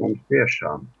 mums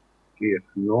tiešām ir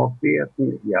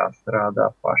nopietni jāstrādā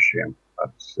pašiem ar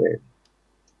sevi.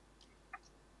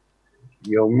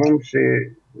 Jo mums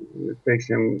ir,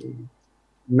 teiksim,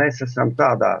 mēs esam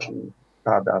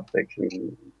tādā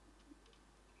teiksim,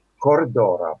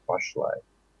 koridorā pašlaik,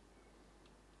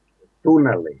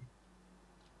 tunelī,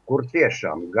 kur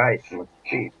tiešām gaisma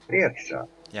spīd priekšā.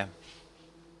 Jā.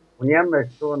 Un ja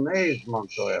mēs to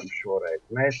neizmantojam šoreiz,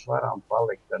 mēs varam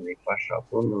palikt arī pašā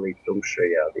tunelī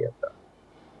tumšajā vietā.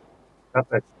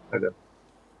 Tāpēc tagad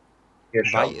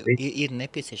tiešām... Vai ir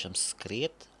nepieciešams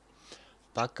skriet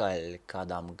pakaļ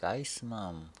kādām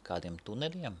gaismām, kādiem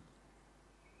tuneliem?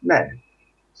 Nē,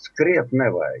 skriet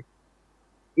nevajag.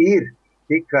 Ir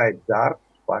tikai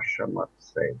darbs pašam ar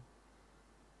sevi.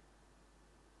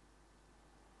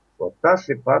 Tas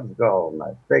ir pats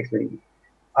galvenais. Teiksim,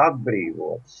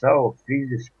 atbrīvot savu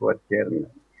fizisko ķermeni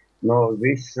no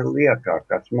visa liekā,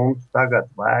 kas mums tagad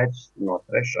vairs no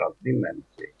 3.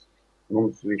 dimensijas.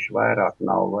 Mums viņš vairāk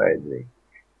nav vajadzīgs.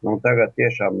 Nu, tagad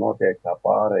tiešām notiek tā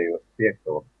pārējot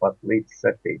 5. pat līdz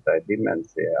 7.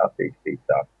 dimensijai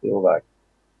attīstītāk cilvēki.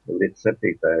 Līdz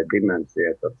 7.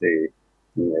 dimensijai tad ir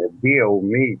dievu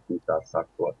mītni, tā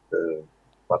sakot,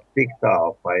 pat tik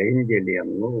tālu pa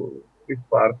eņģeļiem,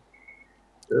 vispār.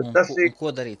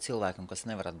 Ko darīt cilvēkam, kas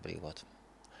nevar atbrīvot?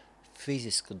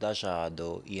 Fizisku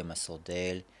dažādu iemeslu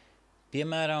dēļ.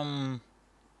 Piemēram,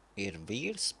 ir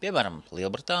vīrs, piemēram,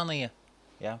 Lielbritānija,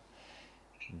 ja?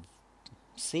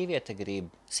 Sīviete grib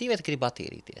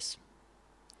attīrīties,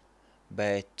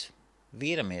 bet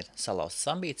vīram ir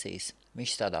salauztas ambīcijas,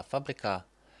 viņš strādā fabrikā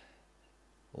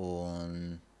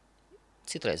un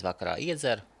citreiz vakarā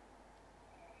iedzer,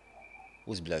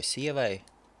 uzbļauj sievai.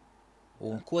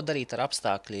 Un ko darīt ar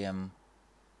apstākļiem,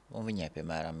 un viņai,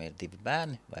 piemēram, ir 2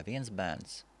 bērni vai 1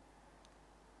 bērns.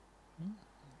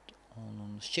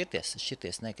 Un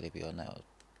šķirties negrib, jo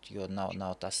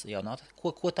nav tas.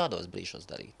 Ko tādos brīžos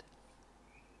darīt?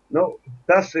 Nu,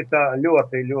 tas ir tā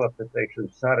ļoti, ļoti, teiksim,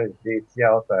 sarežģīts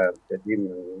jautājums, ka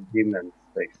ģimenes,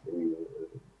 teiksim,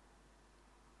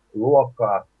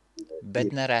 lokā.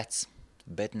 Bet nerēc.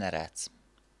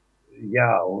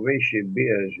 Jā, un viņš ir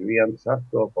bieži vien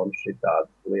sastopams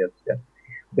šitādas lietas, ja.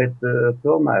 Bet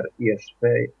tomēr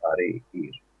iespēja arī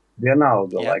ir.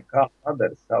 Vienalga, lai kā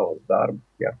padara savus darbus,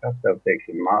 ja kas tev,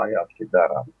 teiksim, mājās ir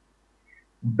darām.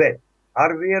 Bet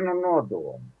ar vienu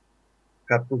nodomu,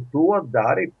 ka tu to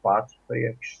dari pats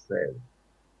priekš sevi.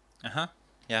 Aha,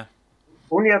 jā.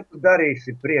 Un ja tu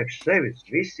darīsi priekš sevis,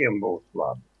 visiem būs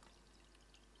labi.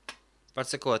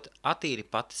 Var sakot, attīri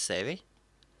pati sevi.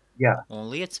 Jā. Un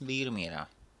liec vīru mierā.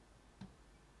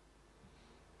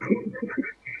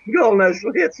 Galvenais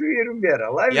liec vīru mierā.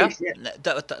 Jā,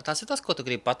 tas ir tas, ko tu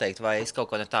gribi pateikt, vai es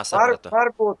kaut ko ne tā sapratu?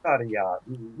 Varbūt arī jā.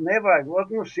 Nevajag,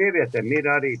 sievietēm ir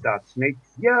arī tāds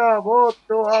sniķis. Jā,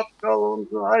 to atkal un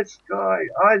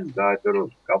aizgāja tur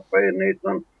uz kafejnīt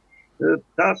un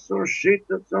tas un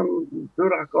šitas un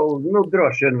tur atkal,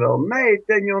 droši vien vēl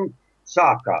meiteņu un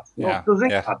sākās. Tu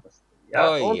zini, kā tas ir.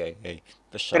 Oi.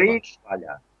 Trīks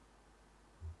vaļā.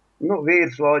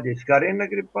 Vīrs loģiski arī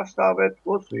negrib pastāvēt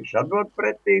klus, viņš atdod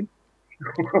pretī,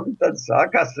 un tad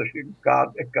sākās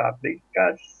kārtīgi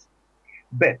kašs.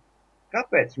 Bet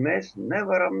Kāpēc mēs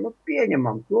nevaram,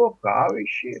 pieņemam to, kā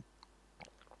viņš ir?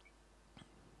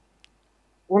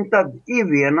 Un tad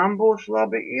vienam būs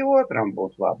labi, otram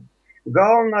būs labi.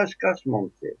 Galvenais, kas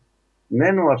mums ir,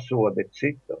 nenosodi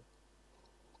citu.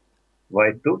 Vai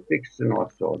tu tiksi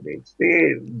nosodīts? Tie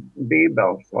ir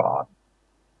Bībeles vārdi.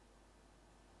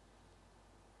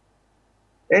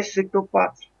 Esi tu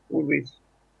pats un viss.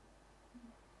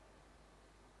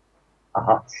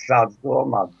 Aha, sāc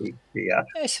domāt, jā.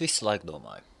 Es visu laiku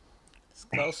domāju. Es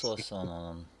klausos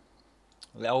un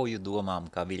ļauju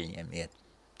domām, kā viļņiem iet.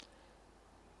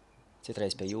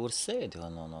 Citreiz pie jūras sēdi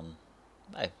un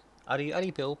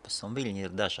arī pie upes, un viļņi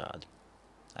ir dažādi.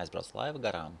 Aizbrauc laiva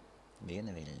garām,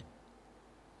 viena viļņa.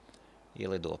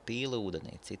 Ielido pīli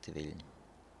ūdenī, citi viļņi.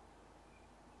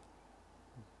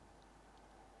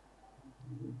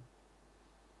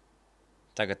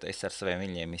 Tagad es ar saviem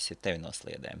viļņiem izsit tevi no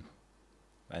sliedēm,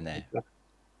 vai nē?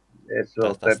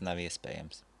 Tas nav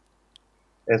iespējams.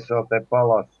 Es vēl te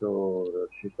palasu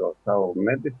šito savu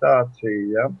meditāciju,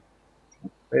 ja?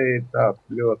 Te ir tāds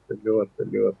ļoti, ļoti,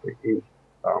 ļoti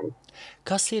interesants.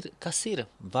 Kas ir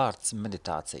vārds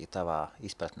meditācija tavā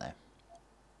izpratnē?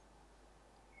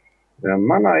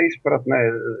 Manā izpratnē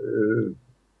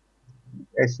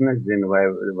es nezinu,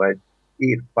 vai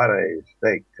ir pareizi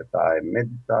teikt, ka tā ir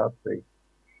meditācija,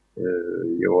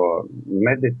 jo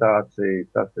meditācija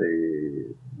tas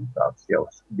ir tāds jau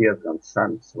diezgan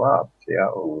sens vārds, ja,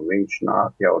 un viņš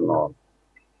nāk jau no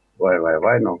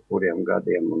vai no kuriem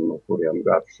gadiem un no kuriem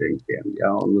gadsimtiem,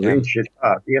 ja, un viņš ir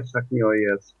tā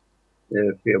iesakņojies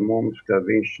pie mums, ka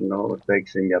viņš,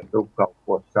 teiksim, ja tu kaut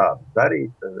ko sāc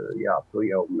darīt, jā, tu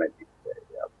jau meditē,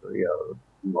 jā, tu jau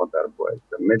nodarbojas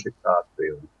ar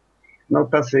meditāciju.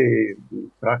 Tas ir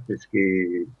praktiski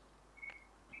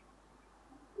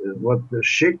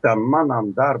šitam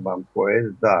manam darbam, ko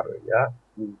es daru, ja,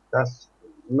 tas,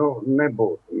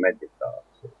 nebūtu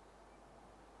meditācija.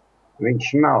 Viņš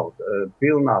nav,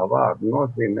 pilnā vārda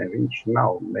nozīmē, viņš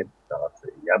nav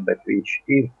meditācija, ja, bet viņš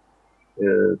ir,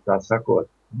 tā sakot,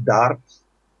 darbs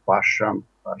pašam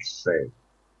ar sevi.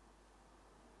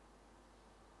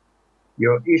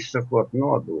 Jo izsakot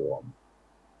nodomu,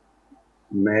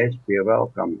 mēs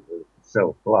pievelkam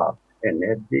sev klāt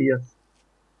enerģijas,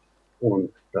 un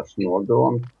tas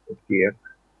nodoms tiek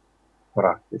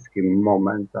praktiski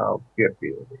momentāli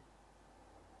piepildīts.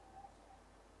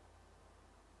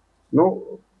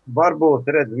 Varbūt,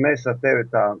 redz, mēs ar tevi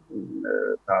tā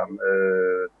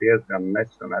diezgan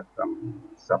nesen esam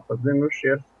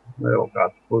sapazinušies, jau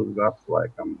kāds pusgads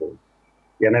laikam būs,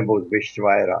 ja nebūs bišķi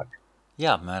vairāk.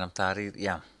 Jā, mēram tā arī ir,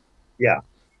 jā. Jā,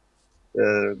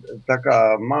 tā kā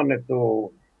mani tu,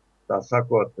 tā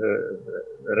sakot,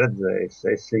 redzējis,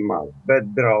 esi maz, bet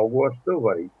draugos tu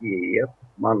vari ieiet,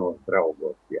 manos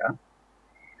draugos, jā,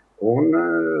 un,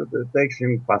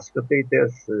 teiksim,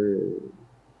 paskatīties,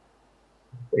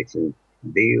 teiksim,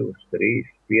 2, 3,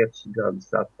 5 gadus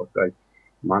atpakaļ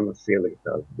manas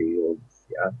ieliktās bildes,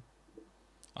 jā.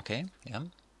 Ok, jā.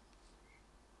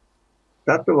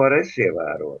 Tad tu varēsi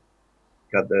ievērot,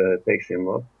 kad, teiksim,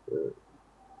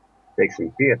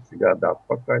 5 gadu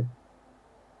atpakaļ,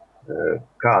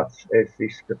 kāds es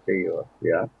izskatījos,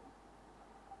 jā.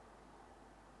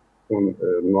 Un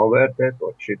novērtēt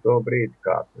šito brīdi,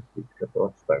 kāds es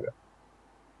izskatos tagad.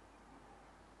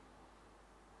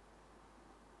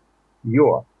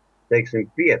 Jo, teiksim,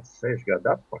 5, 6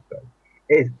 gadu atpakaļ,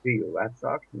 es biju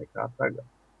vecāks nekā tagad.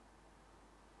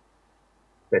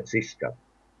 Pēc izskata.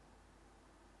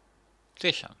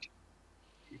 Tiešām.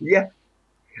 Ja.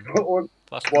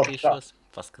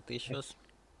 Paskatīšos.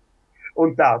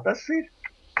 Un tā tas ir.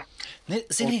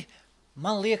 Zini,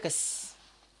 man liekas,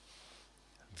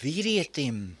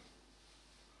 vīrietim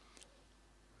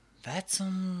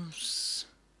vecums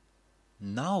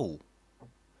nav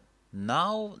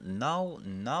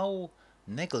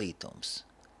neglītums.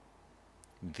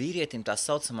 Vīrietim tās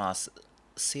saucamās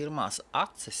sirmās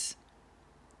acis,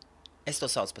 es to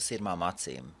saucu par sirmām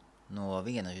acīm, no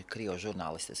viena krievu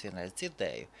žurnālista, es vienreiz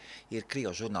dzirdēju, ir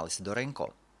krievu žurnālists Dorenko.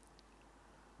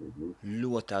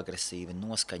 Ļoti agresīvi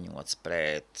noskaņots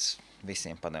pret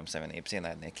visiem Padomju Savienības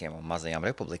ienaidniekiem un mazajām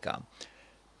republikām.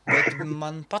 Bet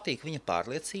man patīk viņa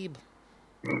pārliecība.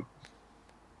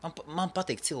 Man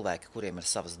patīk cilvēki, kuriem ir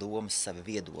savas domas, savi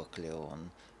viedokļi un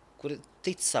kuri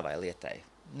tic savai lietai,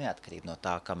 neatkarīgi no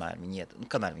tā, kamēr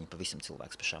viņi pavisam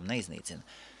cilvēks pašām neiznīcina.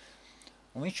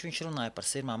 Un viņš runāja par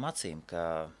sirmām acīm,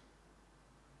 ka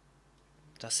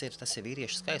tas ir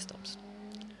vīriešu skaistums.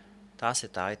 Tā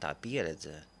ir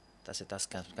pieredze, tas ir tas,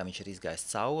 kā viņš ir izgājis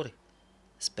cauri,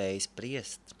 spēja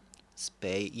spriest,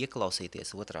 spēja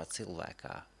ieklausīties otrā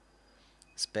cilvēkā,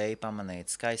 spēju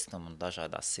pamanīt skaistumu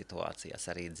dažādās situācijās,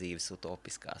 arī dzīves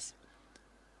utopiskās.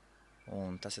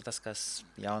 Un tas ir tas, kas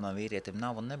jaunam vīrietim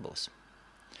nav un nebūs.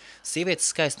 Sievietes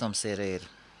skaistums ir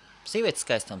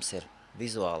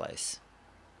vizuālais.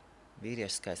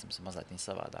 Vīriešu skaistums ir mazliet viņa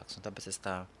savādāks, un tāpēc es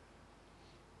tā,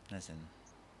 nezinu.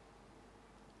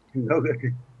 Nu,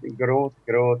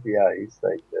 grūti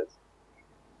izteikties.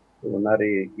 Un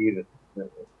arī ir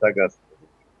tagad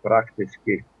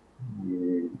praktiski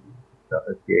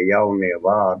tie jaunie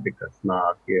vārdi, kas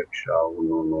nāk iekšā,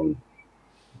 un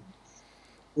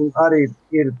arī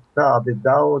ir tādi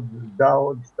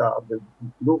daudz tādi,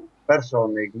 nu,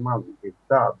 personīgi man ir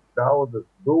tādi daudzas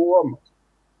domas,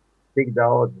 tik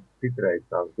daudz citreiz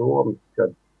tās domas,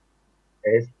 kad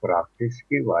es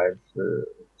praktiski vairs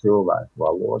cilvēku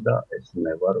valodā es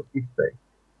nevaru izteikt.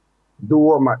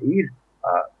 Doma ir,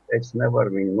 es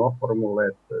nevaru viņu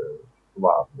noformulēt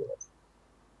vārdos.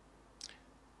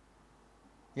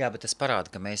 Jā, bet tas parāda,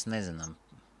 ka mēs nezinām,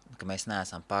 ka mēs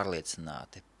neesam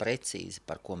pārliecināti precīzi,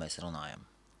 par ko mēs runājam.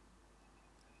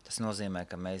 Tas nozīmē,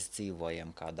 ka mēs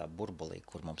dzīvojam kādā burbulī,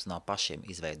 kur mums nav pašiem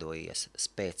izveidojies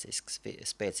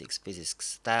spēcīgs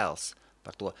fizisks tēls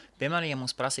par to. Piemēram, ja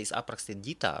mums prasīs aprakstīt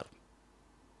ģitāru,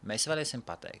 mēs varēsim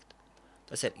pateikt.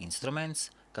 Tas ir instruments,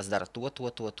 kas dara to.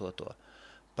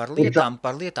 Par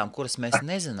lietām, kuras mēs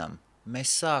nezinām,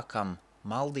 mēs sākam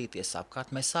maldīties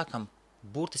apkārt, mēs sākam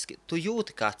burtiski, tu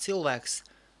jūti, kā cilvēks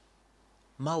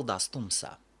maldās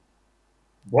tumsā.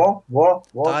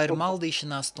 Tā ir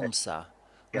maldīšanās tumsā.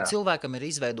 Un cilvēkam ir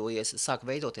izveidojies, sāk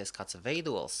veidoties kāds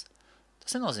veidols.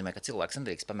 Tas nenozīmē, ka cilvēks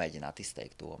nedrīkst pamēģināt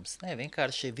izteikt domas. Nē,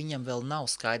 vienkārši viņam vēl nav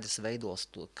skaidrs veidols,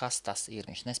 kas tas ir.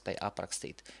 Viņš nespēja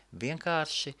aprakstīt.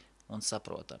 Vienkārši un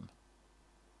saprotami.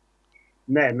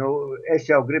 Nē, nu, es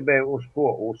jau gribēju uz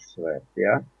ko uzsvērt,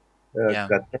 ja?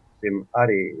 Ka, teiksim,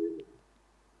 arī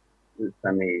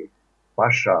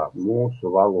pašā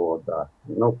mūsu valodā,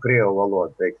 nu, krievu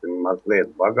valoda, teiksim,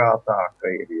 mazliet bagātāka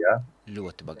ir, ja?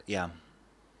 Ļoti jā.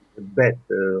 Bet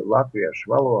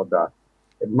latviešu valodā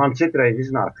man citreiz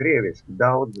iznāk krieviski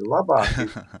daudz labāk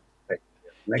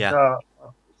nekā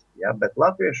latviski, ja? Bet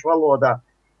latviešu valodā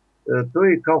tu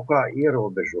ir kaut kā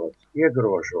ierobežots,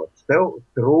 iegrožots, tev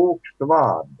trūkst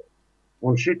vārdu.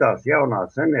 Un šitās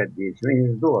jaunās enerģijas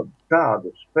viņas dod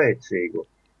tādu spēcīgu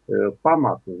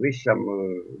pamatu visam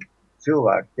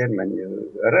cilvēku ķermeņa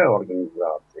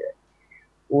reorganizācijai.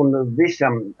 Un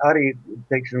visam arī,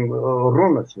 teiksim,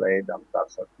 runas veidam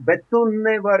tāds. Bet tu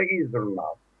nevari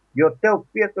izrunāt, jo tev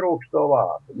pietrūkst to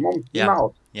vārdu. Mums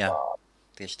nav vārdu.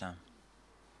 Tieši tā.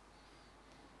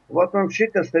 Un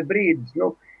šitas te brīdis,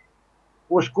 nu,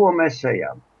 uz ko mēs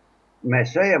ejam?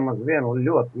 Mēs ejam uz vienu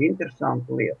ļoti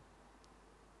interesantu lietu.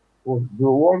 Uz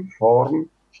domu formu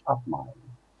apmaiņu.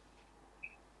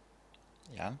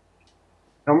 Jā.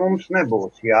 Ka mums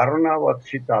nebūs jārunā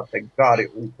šitā te gari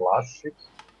un plaši.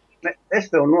 Es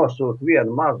tev nosūtu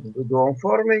vienu mazu domu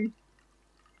formiņu,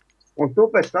 un tu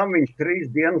pēc tam viņu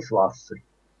 3 dienas lasi.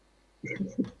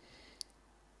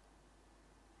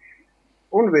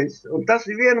 Un viss. Un tas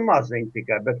ir viena maziņa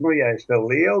tikai, bet, nu, ja es tev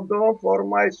lielu domu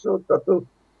formu aizsūtu, tad tu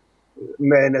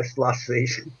mēnesi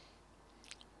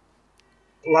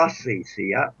lasīsi,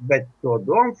 ja? Bet to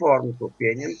domu formu tu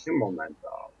pieņemsi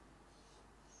momentāli.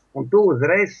 Un tu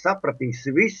uzreiz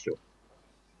sapratīsi visu.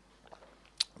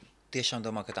 Tiešām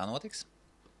domā, ka tā notiks?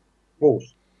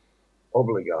 Būs.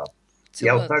 Obligāti.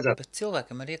 Bet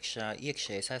cilvēkam ir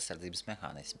iekšējais aizsardzības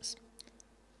mehānisms.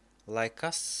 Lai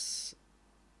kas...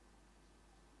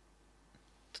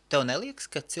 Tev neliekas,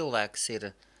 ka cilvēks ir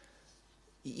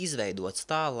izveidots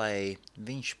tā, lai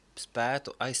viņš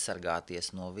spētu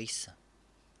aizsargāties no visa?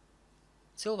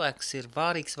 Cilvēks ir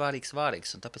vārīgs,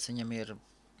 un tāpēc viņam ir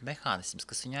mehānisms,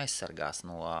 kas viņu aizsargās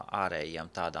no ārējām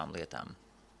tādām lietām.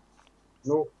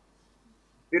 Nu,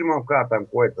 pirmām kārtām,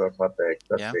 ko es varu pateikt,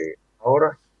 tas ir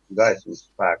aura, gaismas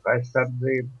spēka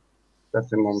aizsardzība, tas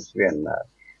ir mums vienmēr.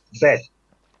 Bet,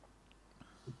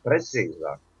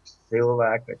 precīzāk,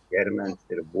 cilvēka ķermenis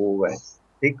ir būvēts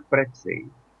tik precīzi,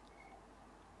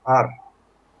 ar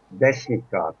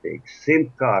 10-kārtīgu,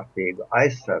 100-kārtīgu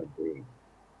aizsardzību.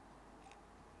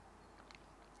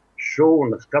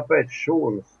 Šūnas, kāpēc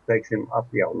šūnas, teiksim,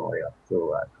 atjaunojās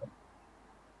cilvēkam?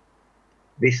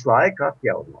 Visu laiku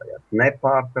atjaunojās,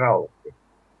 nepārtraukti.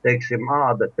 Teiksim,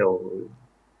 āda tev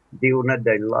 2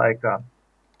 nedēļu laikā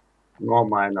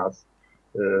nomainās,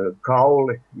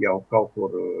 kauli jau kaut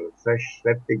kur 6,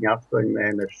 7, 8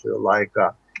 mēnešu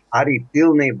laikā arī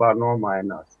pilnībā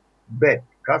nomainās. Bet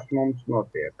kas mums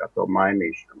notiek ar to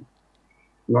mainīšanu?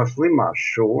 No slimās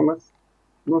šūnas,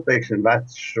 nu, teiksim,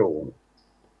 vecs šūnas,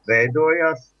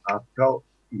 veidojās atkal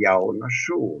jauna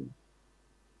šūna.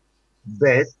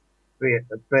 bet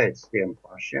pēc tiem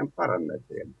pašiem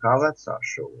parametriem, kā vecā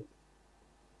šūna.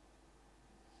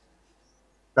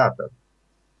 Tātad,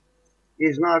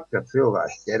 iznāk, ka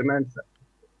cilvēks ķermenis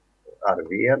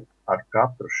ar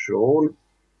katru šūnu,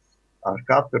 ar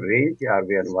katru riņķi ar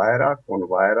vien vairāk un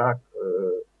vairāk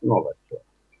noveco.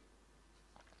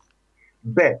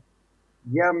 Bet,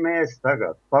 ja mēs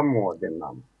tagad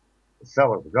pamodinām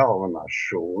savas galvenās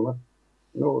šūnas,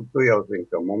 tu jau zini,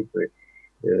 ka mums ir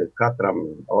katram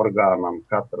orgānam,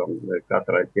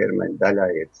 katrai ķermeņa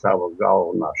daļai ir sava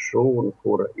galvenā šūna,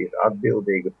 kura ir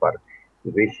atbildīga par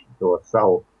visu to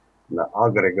savu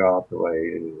agregātu vai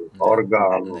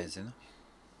orgānu.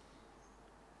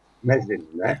 Nezinu,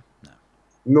 ne?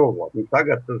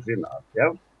 Tagad tu zināt,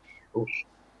 ja? Uz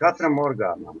katram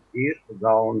orgānam ir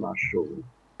galvenā šūna.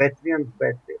 Bet viens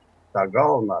bet ir. Tā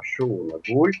galvenā šūna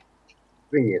guļ,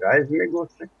 viņi ir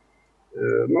aizmigusi.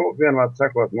 Vienmēr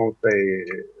sakot, mums te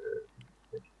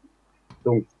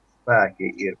tumsi spēki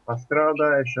ir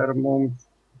pastrādājuši ar mums,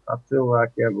 ar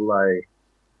cilvēkiem, lai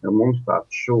mums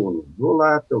tāds šūnas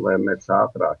gulētu, lai mēs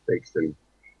ātrāk, teiksim,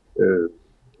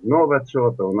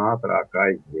 novecotu un ātrāk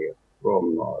aizietu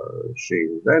prom no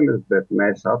šīs zemes, bet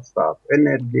mēs atstātu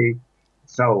enerģiju,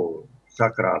 savu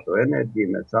sakrāto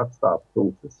enerģiju, mēs atstātu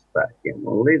tumsas spēkiem.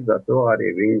 Un līdz ar to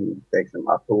arī viņi, teiksim,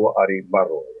 ar to arī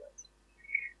barojās.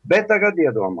 Bet tagad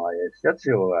iedomājies, ja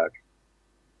cilvēks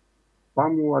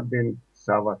pamodina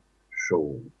savas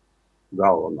šūnas,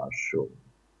 galvenās šūnas.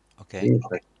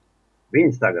 Okay.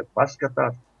 Viņš tagad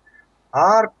paskatās,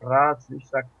 ārprāts, viņš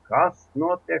saka, kas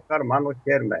notiek ar manu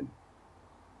ķermeni.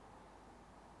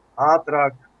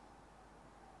 Ātrāk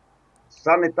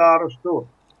sanitārus tur,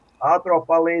 ātro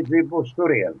palīdzību uz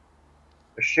turien,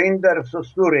 šinderis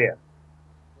uz turien,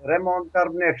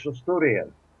 remontdarbnieks uz turien,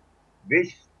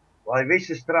 lai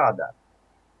visi strādā.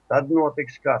 Tad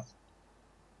notiks kas?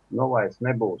 Vairs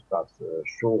nebūs tās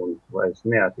šūnas, vairs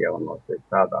neatjaunosies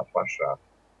tādā pašā,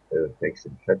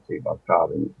 teiksim, secībā, kā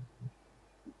viņi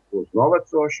uz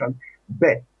novecošanu,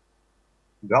 bet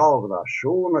galvenā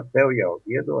šūna tev jau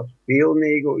iedos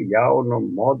pilnīgu jaunu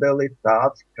modeli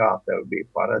tāds, kā tev bija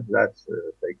paredzēts,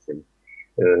 teiksim,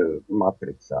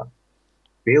 matricā.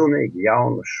 Pilnīgi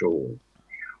jauna šūna.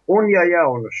 Un ja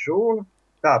jauna šūna,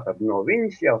 tātad no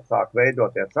viņas jau sāk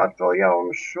veidoties atkal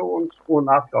jaunas šūnas un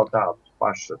atkal tādas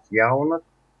pašas jaunas.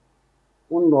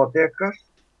 Un notiek kas?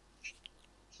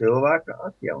 Cilvēka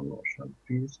atjaunošana,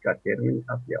 fiziskā ķermeņa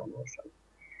atjaunošana.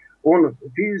 Un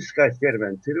fiziskais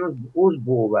ķermenis ir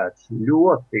uzbūvēts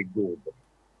ļoti gudri.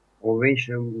 Un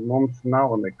mums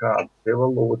nav nekādas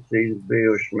evolūcijas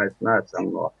bijušas, mēs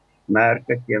neesam no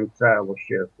mērkaķiem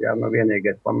cēlušies. Jā,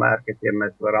 vienīgais pa mērkaķiem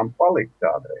mēs varam palikt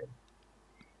kādreiz.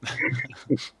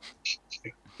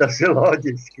 Tas ir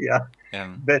loģiski, jā.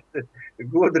 Bet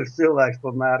gudrs cilvēks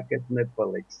pa mērkaķi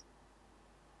nepaliks.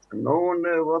 Un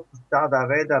tādā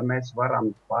veidā mēs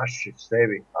varam paši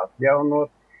sevi atjaunot.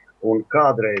 Un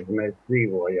kādreiz mēs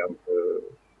dzīvojam,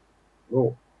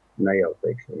 ne jau,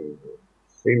 teiksim,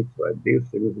 100 vai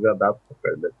 200 gadu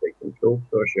atpakaļ, bet, teiksim,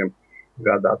 1000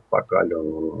 gadu atpakaļ,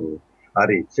 un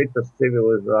arī citas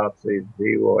civilizācijas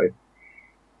dzīvoja,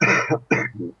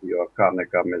 jo kā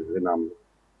nekā mēs zinām,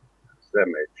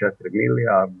 Zemē 4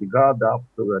 miljārdi gada,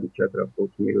 aptuveni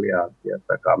 4,5 miljārdi, ja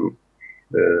tā kā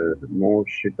mūsu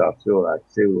šitā cilvēka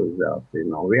civilizācija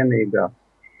nav vienīgā.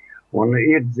 Un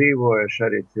ir dzīvojuši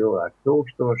arī cilvēki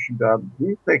 1000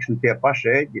 gadu, teiksim, tie paši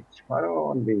Eģiptes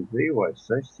faraoni, viņi dzīvoja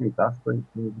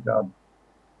 600-800 gadu.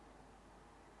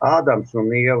 Ādams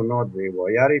un Ieva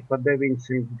nodzīvoja arī pa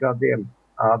 900 gadiem,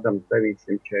 Ādams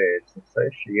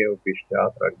 946, Ieva pišķi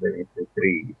ātrāk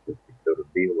 930, tur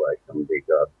 2 laikam bija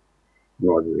gadu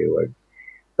nodzīvoja.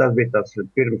 Tas bija tas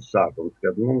pirmsākums,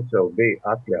 kad mums jau bija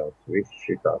atļauts viss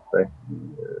šitās te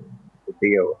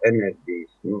Dieva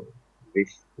enerģijas,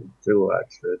 viss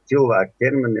cilvēku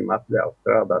ķermenim atļauj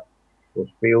strādāt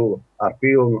ar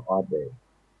pilnu abēju.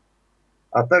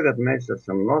 Tagad mēs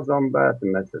esam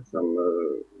nozombēti, mēs esam,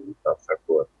 tā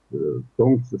sakot,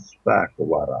 tumsas spēku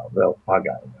varā, vēl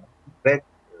pagaidām. Bet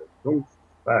tumsas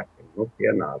spēki,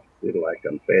 pienācis ir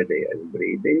laikam pēdējais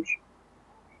brīdiņš,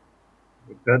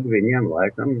 kad viņiem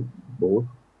laikam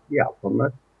būs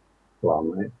jāpamet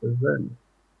planētas Zeme.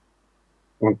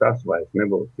 Un tas vairs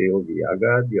nebūs ilgi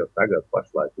jāgaida, jo tagad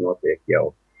pašlaik notiek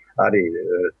jau arī,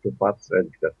 tu pats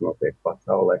redzi, kas notiek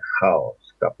pasaulē,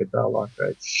 haoss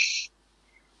kapitālākais.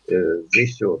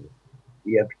 Visur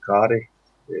iet kari,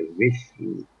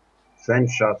 visi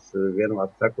cenšas,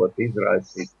 vienmēr sakot,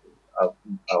 izraisīt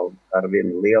ar vien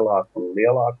lielāku un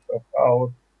lielāku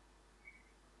haosu.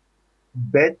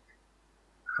 Bet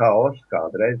haoss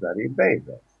kādreiz arī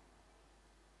beidzās.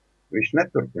 Viņš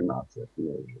neturpināsies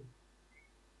mūžīgi.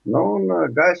 Nu, un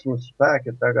gaismas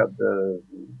spēki tagad,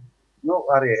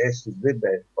 arī esmu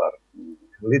dzirdējis par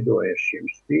lidojušiem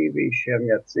stīvīšiem,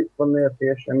 ja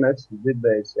citplanietiešiem esmu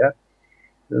dzirdējis, ja.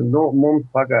 Nu, mums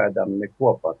pagaidām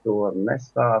neko par to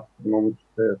nestāst, mums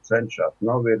cenšas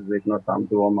novirzīt no tām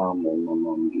domām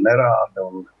un nerāda,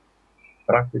 un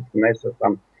praktiski mēs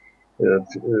esam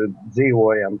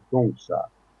dzīvojam tumsā.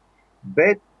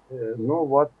 Bet,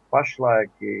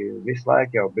 pašlaik, visu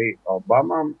laiku jau bija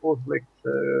Obamam uzlikts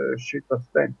šitas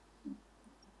te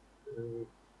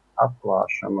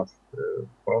atklāšanas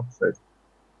process,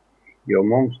 jo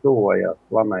mums tuvojās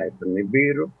planēta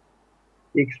Nibiru,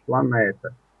 X planēta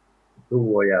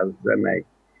tuvojās Zemē,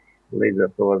 līdz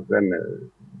ar to Zeme,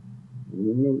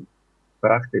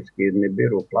 praktiski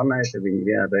Nibiru planēta, viņi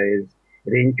vienreiz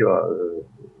riņķo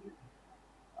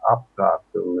apkārt,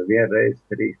 un vienreiz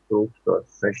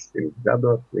 3600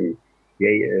 gados viņi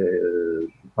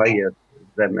paiet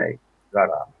Zemē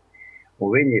garām. Un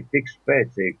viņi ir tik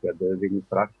spēcīgi, ka viņi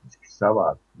praktiski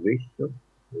savāc visu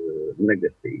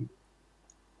negatīvu.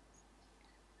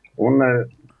 Un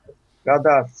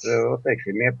kādās,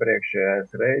 iepriekšējās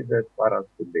reizēs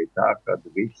parasti bija tā, ka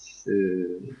viss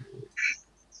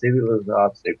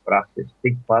civilizācija praktiski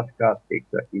tikpat kā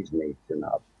tika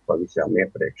iznīcināta. Pa visām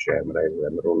iepriekšējām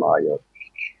reizēm runājot,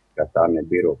 ka tā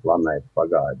Nibiru planēta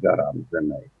pagāja garām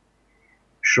Zemē.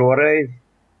 Šoreiz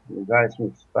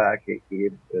gaismas spēki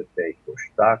ir teikuši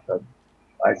tā, ka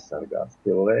aizsargās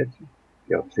cilvēci,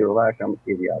 jo cilvēkam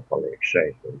ir jāpaliek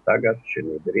šeit. Un tagad šī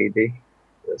brīdī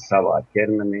savā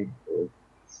ķermenī uz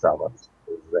savas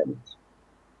zemes.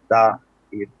 Tā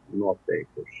ir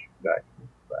noteikuši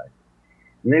gaismas spēki.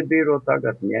 Nibiru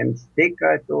tagad ņems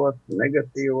tikai tos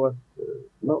negatīvos,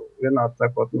 vienādi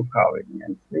sakot, kā viņi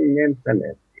ņems? Viņi ņems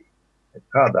enerģiju.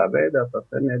 Kādā veidā tas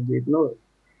enerģija,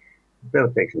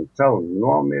 caur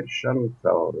nomiršanu,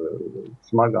 caur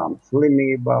smagām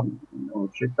slimībām, un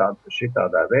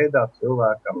šitādā veidā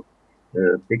cilvēkam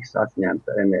tiks atņemta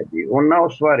enerģija. Un nav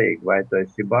svarīgi, vai tu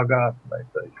esi bagāts, vai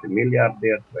tu esi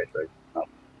miljardieris, vai tu esi nav.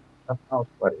 Tas nav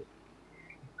svarīgi.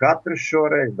 Katrs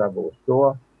šoreiz dabūs to,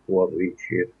 ko viņš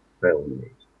ir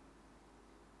pelnījis.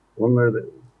 Un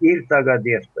ir tagad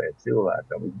iespēja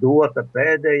cilvēkam, dota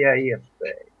pēdējā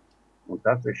iespēja. Un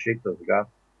tas ir šitas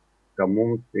gads, ka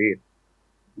mums ir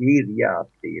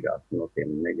jāattīrās no tiem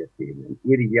negatīviem,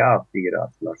 ir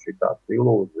jāattīrās no šitās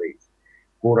ilūzijas,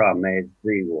 kurā mēs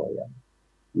dzīvojam.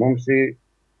 Mums ir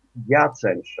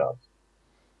jācenšas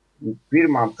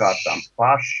pirmām kārtām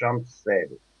pašam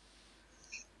sevi.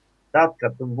 Tad,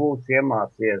 kad tu būsi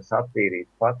iemācījies attīrīt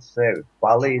pats sevi,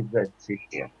 palīdzēt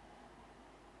citiem.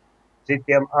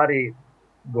 Citiem arī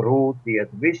grūti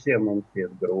iet, visiem mums ir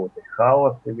grūti,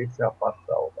 haosi visā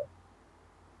pasaulē.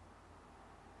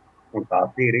 Un tā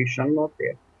attīrīšana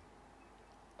notiek.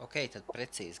 Ok, tad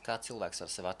precīzi, kā cilvēks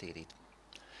var sevi attīrīt?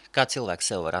 Kā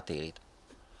cilvēks sevi var attīrīt?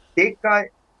 Tikai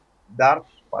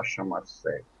darbs pašam ar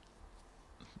sevi.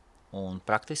 Un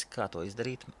praktiski kā to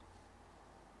izdarīt?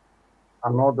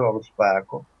 Ar nodomu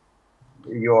spēku,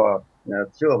 jo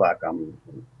cilvēkam,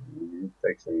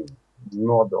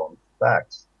 nodomu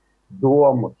spēks,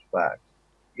 domu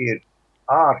spēks ir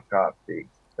ārkārtīgi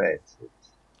spēcīgs.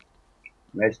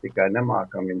 Mēs tikai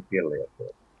nemākam viņu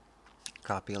pielietot.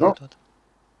 Kā pielietot?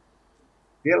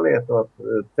 Pielietot,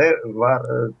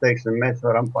 mēs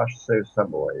varam paši sevi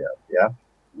sabojāt, ja?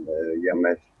 Ja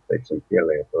mēs,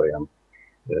 pielietojam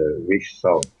visu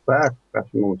savu spēku,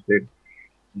 kas mums ir.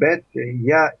 Bet,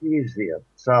 ja iziet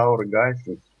cauri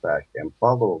gaismas spēkiem,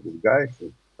 palūgt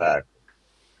gaismas spēku,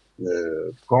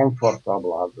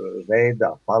 komfortablā veidā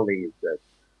palīdzēt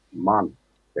man,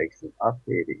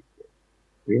 attīrīties,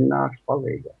 viņi nāks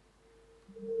palīgā.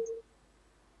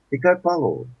 Tikai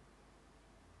palūgt.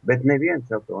 Bet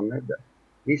neviens jau to nedara.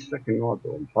 Izsaki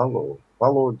nodomu,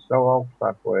 palūdz savu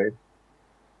augstāko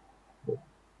esi.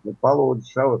 Palūdz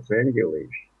savus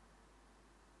eņģelīšus.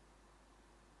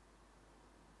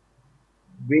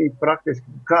 Viņi praktiski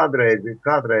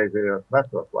kādreizējos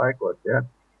vecos laikos, ja,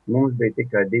 mums bija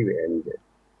tikai 2 eņģeļi.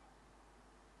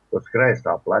 Uz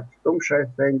kreisā pleca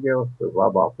tumšais eņģelis, uz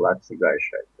labā pleca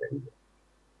gaišais eņģelis.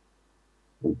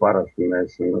 Un parasti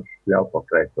mēs ļauj pa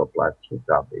kreiso plecu,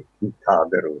 tā bija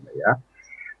tāda runa, ja.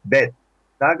 Bet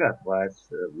tagad vairs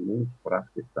mums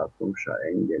praktiski tā tumšā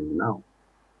eņģeļa nav.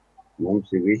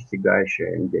 Mums ir visi gaišie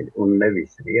eņģeļi, un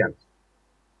nevis viens,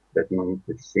 bet mums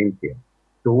ir simtiem.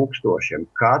 Tūkstošiem,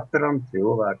 katram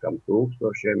cilvēkam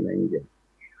tūkstošiem eņģeļi.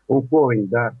 Un ko viņi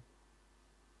dara?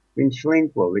 Viņi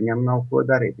slinko, viņam nav ko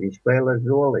darīt, viņi spēlē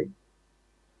zolī.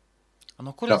 No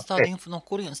kurienes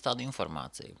tāda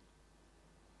informācija?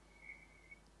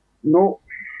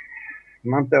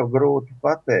 Man tev grūti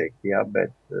pateikt, ja,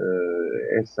 bet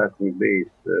es esmu bijis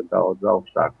daudz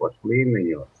augstākos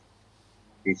līmeņos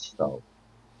izstāvs.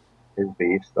 Es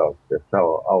biju izstāvs pie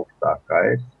savu augstākā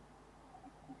es,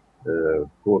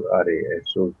 kur arī es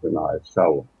uzzināju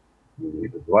savu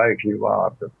zvaigžņu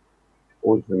vārdu,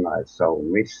 uzzināju savu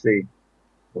misiju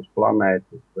uz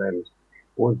planētas Zemes,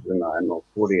 uzzināju, no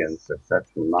kurienes es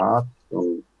esmu nācis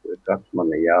un kas man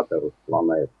ir jādara uz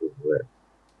planētas Zemes.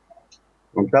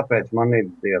 Un tāpēc man ir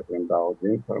diezgan daudz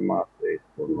informācijas.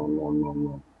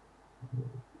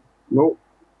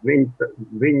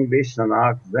 Viņi visi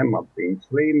nāk zemapziņas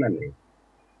līmenī.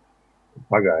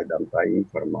 Pagaidām tā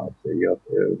informācija, jo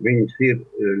viņas ir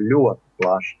ļoti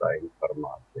plaša tā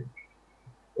informācija.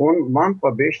 Un man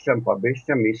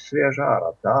pabišķam izsviež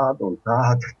ārā tādu un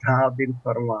tādu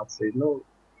informāciju,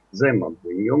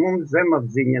 zemapziņa. Jo mums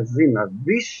zemapziņa zina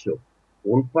visu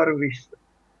un par visu.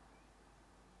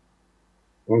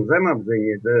 Un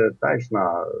zemapziņa ir taisnā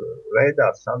veidā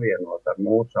savienot ar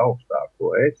mūsu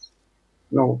augstāko es,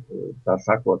 tā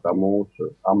sakot, ar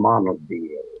manu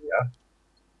dievu, ja.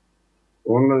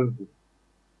 Un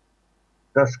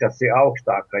tas, kas ir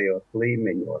augstākajos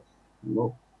līmeņos,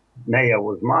 ne jau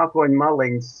uz mākoņu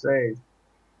maliņas sēž.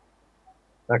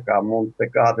 Tā kā mums te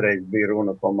kādreiz bija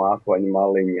runa par mākoņu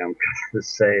maliņām, kas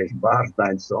sēž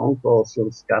bārznains onkulis un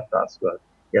skatās,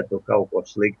 ja tu kaut ko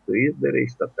sliktu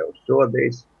izdarīsi, tad tev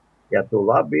sodīs. Ja tu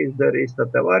labi izdarīsi,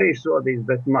 tad tev arī sodīs,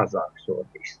 bet mazāk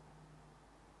sodīs.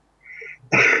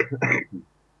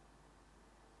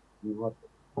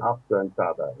 Aptuveni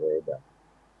tādā veidā.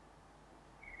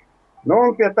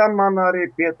 Un pie tam man arī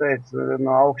pieteica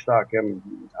no mans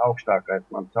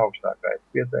augstākais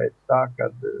pieteica tā, ka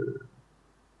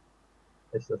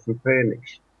es esmu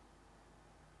Fēniks.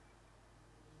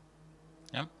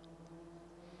 Ja.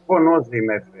 Ko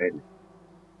nozīmē Fēniks?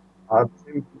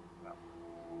 Atzimt.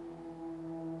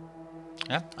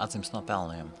 Ja, atzims no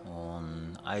pelniem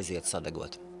un aiziet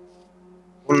sadegot.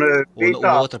 Un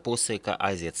otra pusē, ka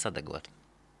aiziet sadegot.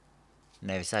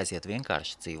 Nevis aiziet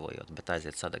vienkārši dzīvojot, bet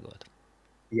aiziet sadegot.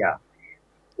 Jā,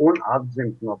 un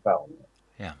atzimt no pelniem.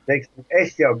 Jā. Teiksim,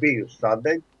 es jau biju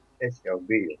sadeģis, es jau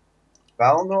biju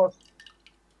pelnos,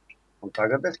 un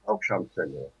tagad es augšām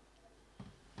ceļoju.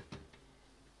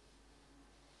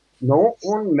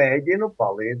 Un mēģinu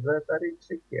palīdzēt arī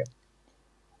citiem.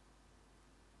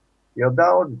 Jo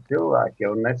daudz cilvēki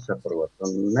jau nesaprot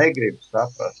un negrib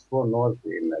saprast, ko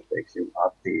nozīmē, teiksim,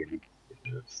 attīrīt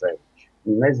sevi.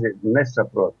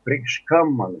 Nesaprot, priekš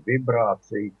kam man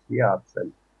vibrācijas jāceļ.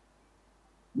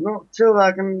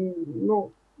 Cilvēki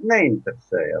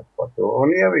neinteresējas par to. Un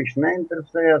ja viņš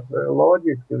neinteresējas,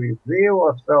 loģiski viņš dzīvo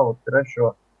savu trešo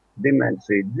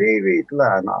dimensiju dzīvīt,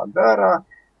 lēnā garā,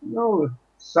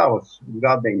 savus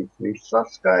gadiņus viņš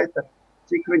saskaita,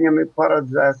 cik viņam ir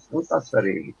paredzēts, tas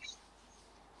arī viss.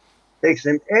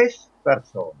 Teiksim, es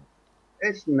personu,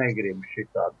 es negribu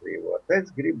šitā dzīvot. Es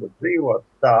gribu dzīvot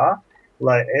tā,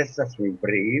 lai es esmu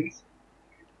brīvs,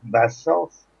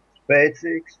 vesels,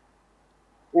 spēcīgs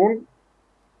un,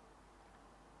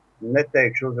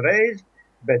 neteikšu uzreiz,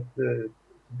 bet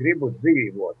gribu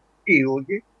dzīvot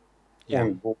ilgi un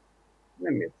būt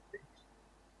nemirstīgs.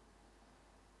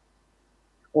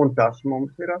 Un tas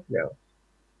mums ir atļauts.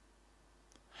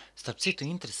 Starp citu,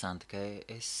 interesanti, ka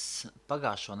es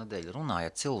pagājušo nedēļu runāju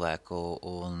ar cilvēku,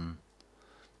 un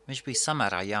viņš bija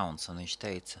samērā jauns, un viņš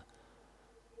teica,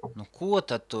 ko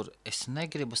tad tur es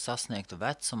negribu sasniegt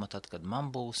vecuma, tad, kad man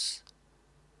būs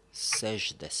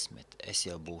 60. Es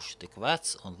jau būšu tik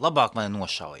vecs, un labāk mani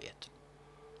nošaujiet.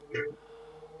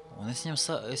 Un es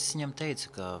viņam teicu,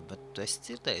 bet es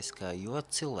dzirdēju, ka jo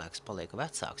cilvēks paliek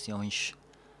vecāks, jo viņš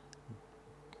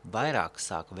vairāk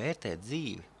sāk vērtēt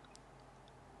dzīvi,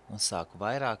 un sāku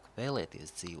vairāk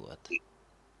vēlēties dzīvot.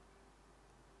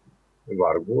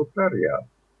 Varbūt arī, jā.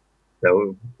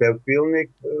 Tev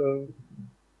pilnīgi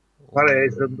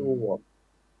pareiza doma.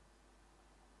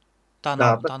 Tā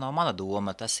nav mana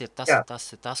doma, tas ir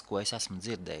tas, ko es esmu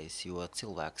dzirdējis, jo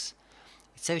cilvēks,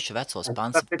 sevišķi vecos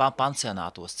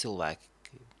pansionātos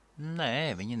cilvēki,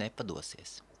 viņi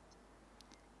nepadosies.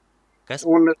 Kas?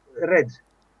 Un redz,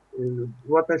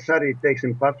 es arī,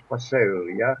 teiksim, pats par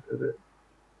sevi, ja?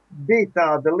 Bija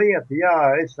tāda lieta,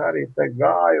 es arī te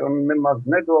gāju un nemaz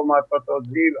nedomāju par to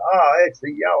dzīvi. Es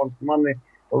esmu jauns, man ir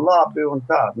labi un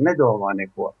tā, nedomāju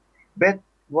neko. Bet,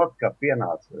 kā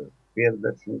pienāca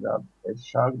 50 gadi, es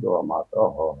sāku domāt,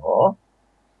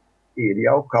 ir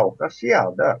jau kaut kas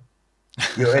jādara.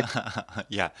 Jo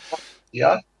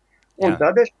un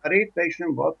tad es arī,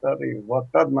 teiksim,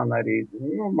 tad man arī,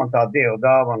 man tā Dieva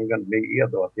dāvana gan bija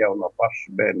iedot jau no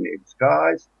paša bērnības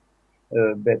kājas,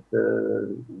 bet,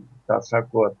 tā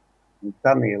sakot,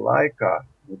 Tanī laikā,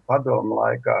 padomu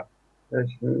laikā,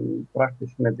 es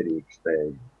praktiski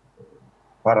nedrīkstēju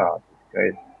parādīt, ka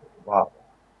es vāru.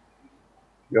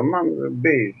 Jo man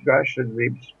bija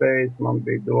gaišredzības spējas, man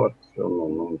bija dots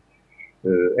un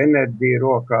enerģija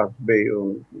rokās bija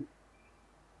un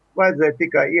vajadzēja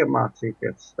tikai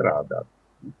iemācīties strādāt,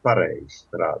 pareizi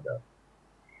strādāt.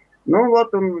 Nu,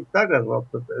 un tagad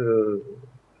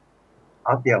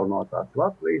atjaunotās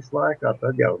Latvijas laikā,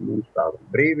 tad jau mums tā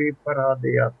brīvība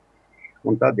parādījās,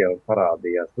 un tad jau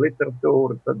parādījās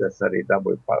literatūra, tad es arī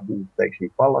dabūju, teiksim,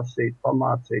 palasīt,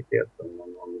 pamācīties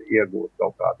un iegūt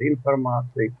kaut kādu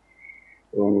informāciju,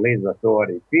 un līdz ar to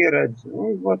arī pieredzi.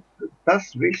 Un, tas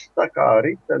viss tā kā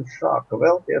ritenis sāka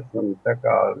velties, un tā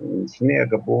kā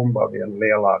sniega bumba vien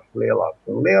lielāks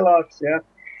un lielāks, ja.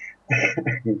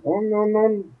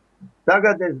 un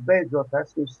tagad es beidzot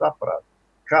esmu sapratis,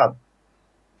 kad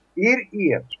ir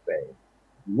iespēja.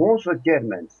 Mūsu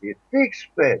ķermenis ir tik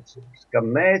spēcīgs, ka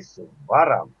mēs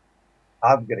varam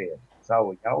atgriezt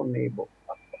savu jaunību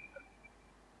atpakaļ.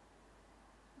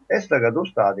 Es tagad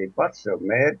uzstādīju pats sev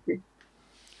mērķi.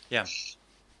 Jā.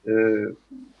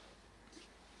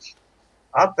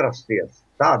 Atrasties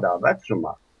tādā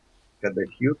vecumā, kad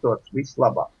es jūtos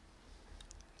vislabāk.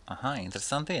 Aha,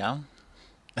 interesanti, jā.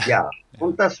 Jā,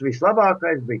 un tas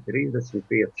vislabākais bija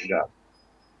 35 gadi.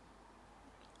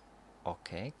 Ok,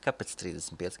 kāpēc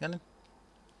 35 gadi?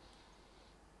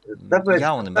 Tāpēc,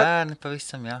 jauni bērni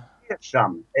pavisam, jā.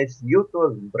 Tiešām es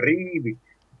jūtos brīvi,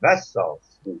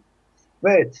 vesels,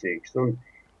 spēcīgs, un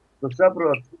tu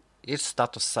saproti. Ir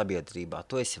status sabiedrībā,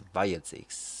 tu esi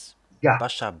vajadzīgs. Jā.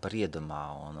 Pašā briedumā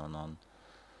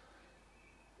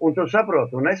Un tu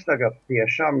saproti, un es tagad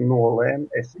tiešām nolēmu,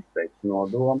 es izteicu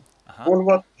nodomu, un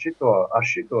ar šito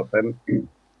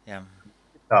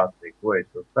citāciju, ko es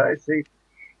uztaisīju,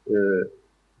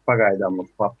 pagaidām uz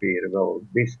papīra vēl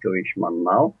diskavišķi man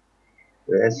nav.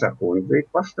 Es saku, un bija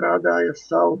pastrādājas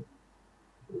savu,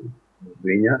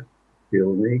 viņa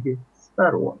pilnīgi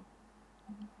staro.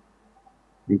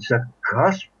 Viņa saka,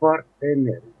 kas par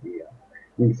enerģijām?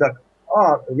 Viņa saka,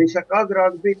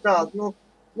 agrāk bija tāda,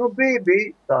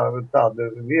 bija tāda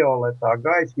violetā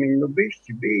gaismiņa,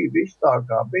 bišķi bija, viss tā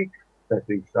kā bija. Tad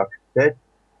viņa saka, te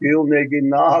pilnīgi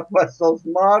nāk vesels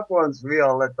mākons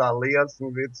violetā liesmu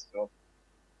virsū.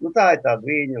 Tā ir tāda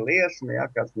viņa liesma, ja,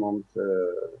 kas mums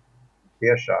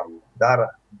tiešām dara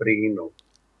brīnumu.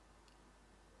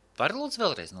 Var lūdzu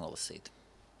vēlreiz nolasīt?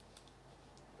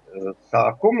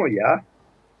 Sākumu, jā.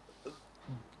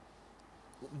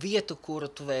 Vietu, kuru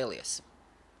tu vēlies.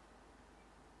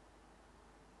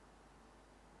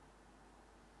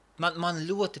 Man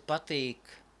ļoti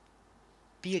patīk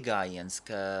piegājiens,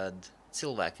 kad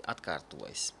cilvēki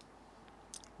atkārtojas.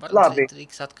 Varbūt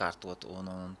drīkst atkārtot,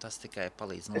 un tas tikai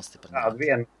palīdz nostiprināt.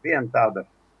 Viena tāda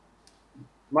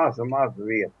maza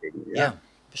vietiņa. Jā,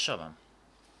 bez šaubām.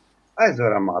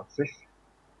 Aizveram acis.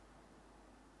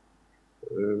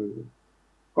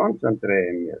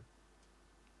 Koncentrējamies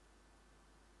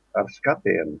ar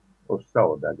skatienu uz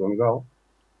savu degungalu.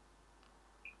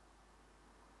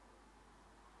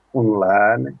 Un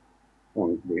lēni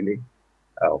un dziļi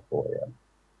elpojam.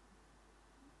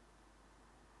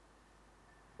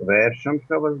 Vēršam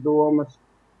savas domas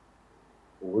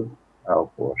uz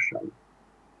elpošanu.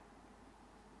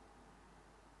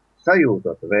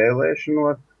 Sajūtot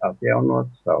vēlēšanos,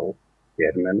 atjaunot savu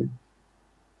ķermeni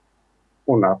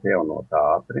un atjaunot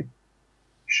ātri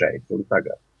šeit un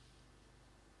tagad.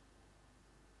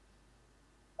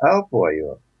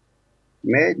 Elpojot,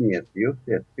 mēģiniet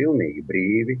justies pilnīgi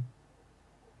brīvi,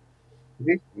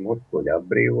 visi muskuļi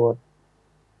atbrīvot,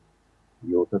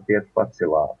 jūtaties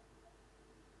pacilāt.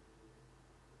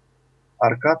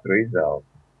 Ar katru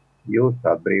izelpu jūs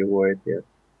atbrīvojaties,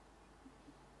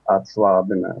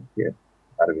 atslābināties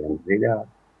arvien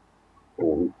dziļāk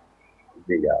un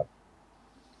dziļāk.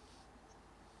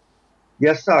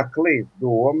 Ja sāk klīst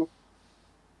domas,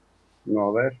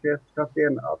 novērsies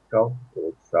skatienu atkal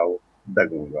uz savu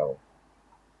degungalu.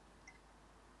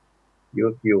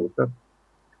 Jūs jūtat,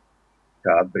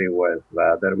 kā atbrīvojas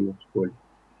vēdera muskuļi,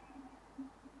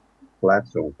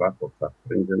 plecu un kakls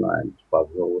aprindzinājums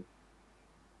pazūd.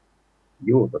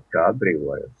 Jūtat, kā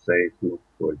atbrīvojas sejas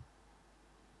muskuļi.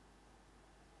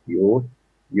 Jūs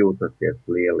jūtaties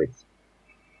lieliski.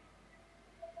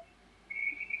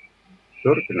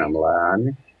 Turpinām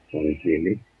lēni un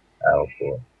dziļi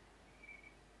elpot.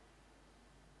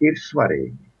 Ir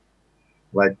svarīgi,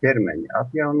 lai ķermeņa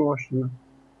atjaunošana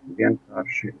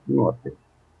vienkārši notiek.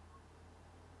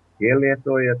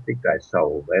 Ielietojiet tikai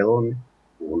savu vēlmi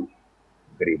un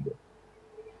gribu.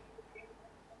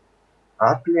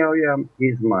 Atļaujam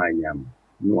izmaiņām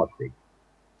notikt.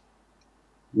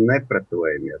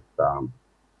 nepretojamies tām.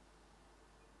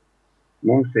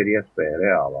 Mums ir iespēja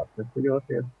reāli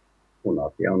atvesaļoties un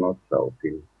atjaunot savu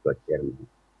fizisko ķermeni.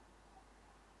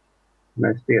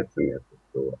 Mēs tiecamies uz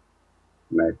to.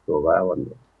 Mēs to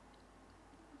vēlamies.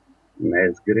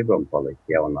 Mēs gribam palikt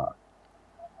jaunāki.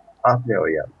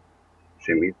 Atļaujam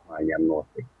šim izmaiņām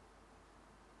notikt.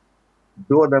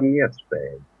 Dodam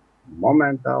iespēju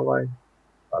momentālai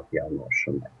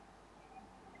atjaunošanai.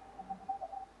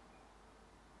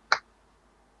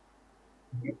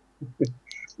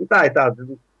 Tā ir tāda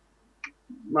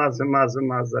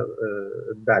maza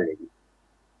daļiņa.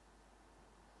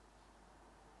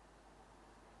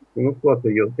 Nu, ko tu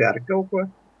jūti ar kaut ko?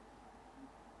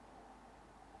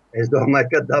 Es domāju,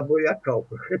 ka dabūju ar kaut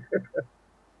ko.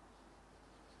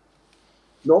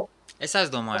 Nu, Es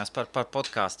aizdomājos par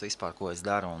podcastu vispār, ko es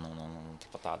daru un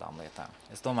par tādām lietām.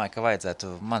 Es domāju, ka vajadzētu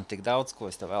man tik daudz, ko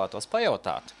es tev vēlētos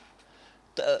pajautāt.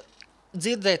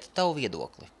 Dzirdēt tavu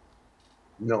viedokli.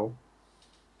 nu,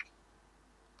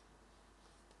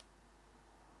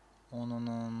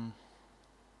 Un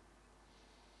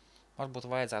varbūt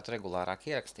vajadzētu regulārāk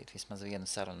ierakstīt. Vismaz vienu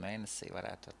sarunu mēnesī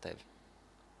varētu ar tevi.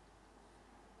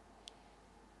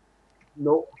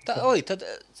 Tad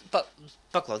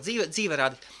paklau, dzīve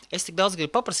rādi. Es tik daudz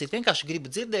gribu paprasīt, vienkārši gribu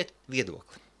dzirdēt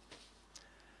viedokli.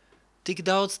 Tik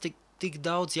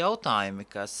daudz jautājumi,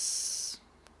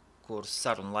 kurus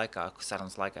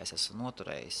sarunas laikā es esmu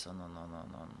noturējis. Un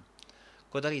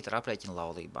ko darīt ar aprēķinu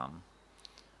laulībām?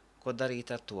 Ko darīt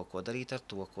ar to?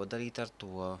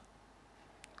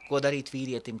 Ko darīt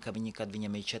vīrietim, kad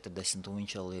viņam ir 40 un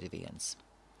viņš vēl ir viens?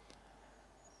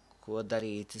 Ko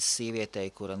darīt sievietei,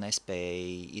 kura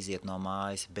nespēja iziet no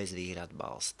mājas bez vīra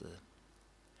atbalsta?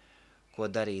 Ko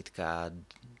darīt,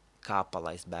 kā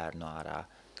palaist bērnu ārā?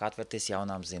 Kā atvērties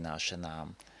jaunām zināšanām?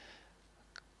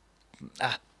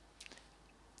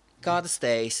 Kādas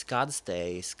tejas,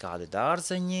 kādi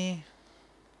dārzeņi?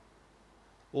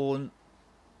 Un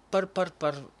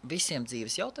par visiem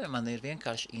dzīves jautājumiem man ir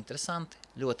vienkārši interesanti,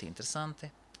 ļoti interesanti,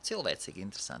 cilvēcīgi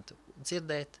interesanti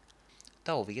dzirdēt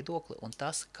tavu viedokli un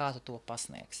tas, kā tu to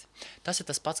pasniegsi. Tas ir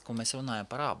tas pats, ko mēs runājam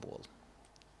par ābolu.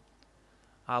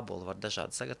 Ābolu var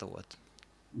dažādi sagatavot.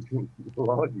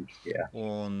 loģiski, jā.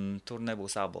 Un tur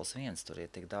nebūs ābols viens, tur ir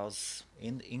tik daudz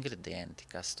ingredienti,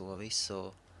 kas to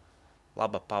visu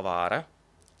laba pavāra,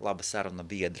 laba saruna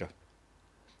biedra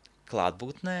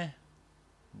klātbūtnē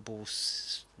būs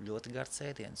ļoti garš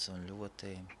ēdiens un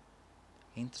ļoti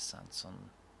interesants un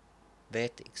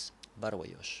vērtīgs,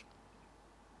 barojošs.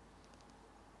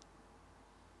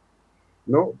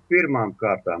 Nu, pirmām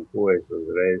kārtām, ko es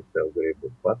uzreiz tev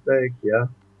gribu pateikt, ja,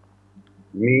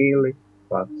 mīli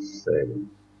pats sevi.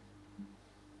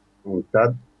 Un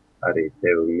tad arī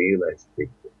tevi mīlēs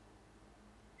citu.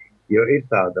 Jo ir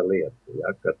tāda lieta,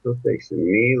 ja, ka tu, teiksim,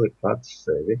 mīli pats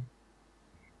sevi,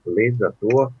 līdz ar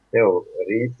to tev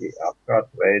rīki apkārt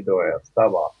veidojās,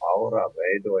 tavā aurā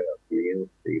veidojās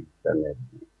mīlestības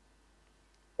enerģija.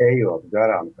 Ejot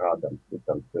garām kādam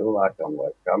citam cilvēkam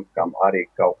vai kam arī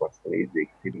kaut kas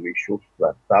līdzīgs ir, viņš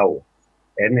uztver tavu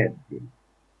enerģiju.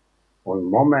 Un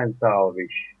momentāli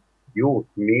viņš jūt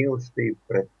mīlestību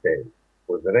pret tevi.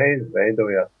 Uzreiz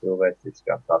veidojās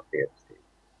cilvēciskās attiecības.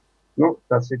 Nu,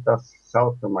 tas ir tas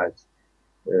saucamais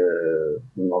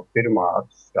no pirmā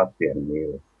skatiena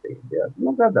mīlestība. Ja?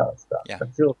 Nu, gadās tā, ka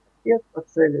cilvēki iet pa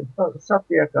ceļu,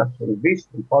 satiekas un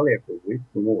visu paliek uz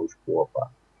visu mūžu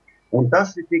kopā. Un tas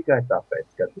ir tikai tāpēc,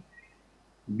 ka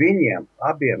viņiem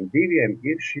abiem diviem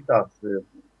ir šitās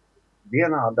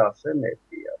vienādās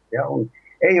enerģijas. Ja? Un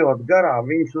ejot garām,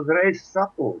 viņus uzreiz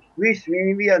sapūst. Visi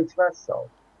viņi viens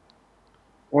vesels.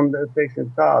 Un, teiksim,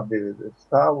 tādi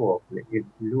stāvokļi ir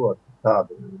ļoti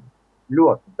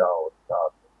daudz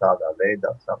tādā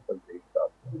veidā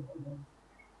sapazīstās.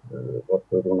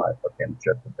 Tu runāji par tiem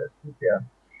 40. Ja?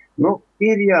 Nu,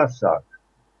 ir jāsāk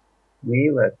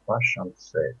mīlēt pašam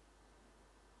sevi.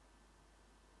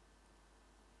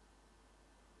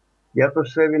 Ja tu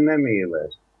sevi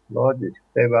nemīlēsi, loģiski,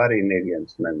 tevi arī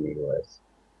neviens nemīlēs.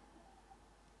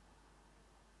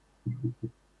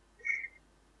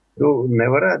 Tu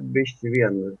nevarētu bišķi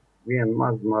vienu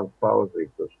mazu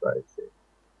pauzīt uztaisīt.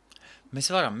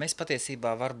 Mēs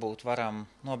patiesībā varbūt varam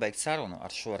nobeigt sarunu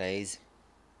ar šo reizi.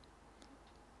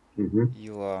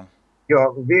 Jo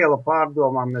viela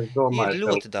pārdomām, es domāju... Ir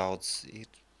ļoti daudz.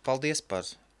 Paldies par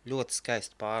ļoti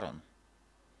skaistu pārunu.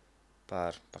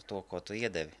 Par to, ko tu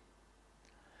iedevi.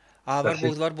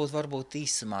 Varbūt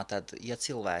īsumā tad, ja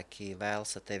cilvēki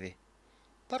vēlas ar tevi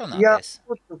parunāties.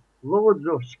 Jā,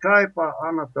 lūdzu, Skype'ā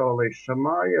Anatolijas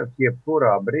Šamājas,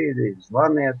 jebkurā brīdī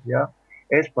zvaniet, ja.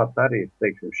 Es pat arī,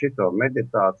 teiksim, šito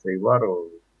meditāciju varu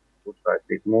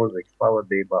uztaisīt mūzikas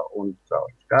pavadībā un caur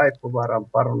Skype varam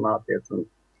parunāties un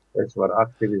es varu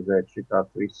aktivizēt šitās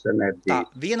visas Tā,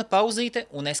 enerģijas. viena pauzīte,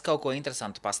 un es kaut ko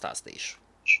interesantu pastāstīšu.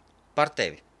 Par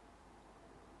tevi.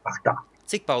 Tā,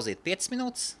 Cik pauzīte? 5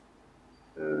 minūtes?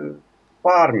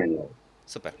 pārminūte.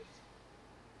 Super.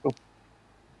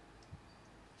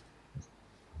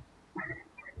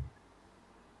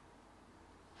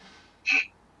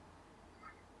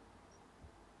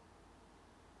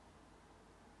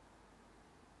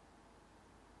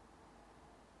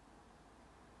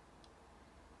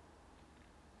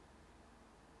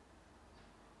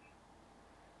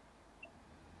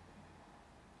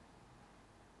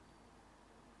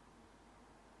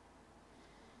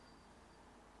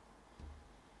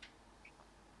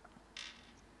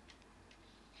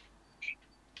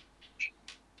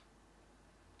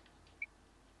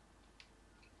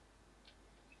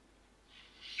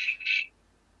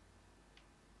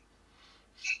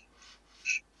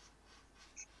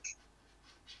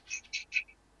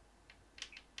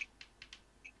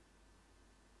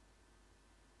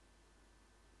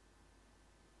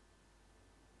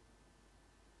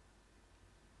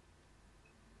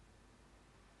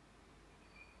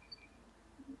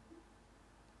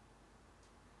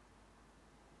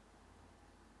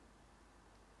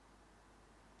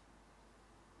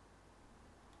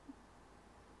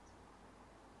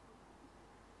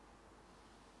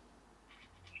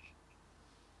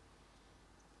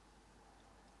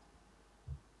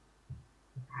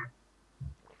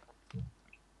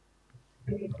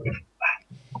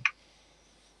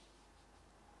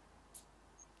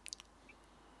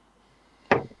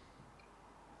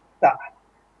 Tā,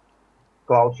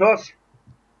 klausos.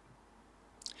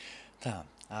 Tā,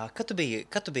 kad tu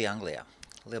biji Anglijā,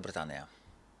 Lielbritānijā?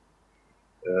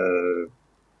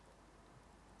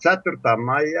 4.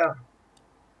 maijā,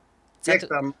 5. Cetur-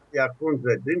 maijā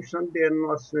kundze dzimšanu dienu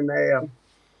nosvinējam.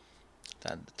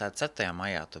 Tā 4.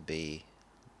 maijā tu biji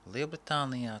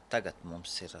Lielbritānijā, tagad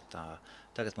mums ir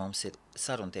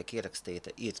saruna tiek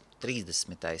ierakstīta, ir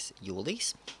 30.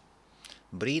 jūlijas.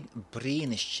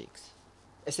 Brīnišķīgs.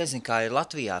 Es nezinu, kā ir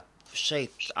Latvijā,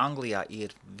 šeit Anglijā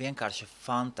ir vienkārši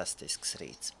fantastisks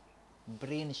rīts.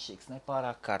 Brīnišķīgs,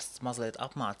 nepārāk karsts, mazliet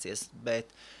apmācies, bet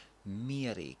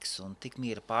mierīgs un tik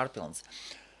miera pārpilns.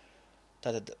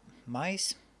 Tātad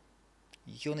maijs,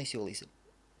 jūnijas, jūlijas.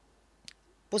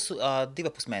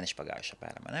 2,5 mēneši pagājuši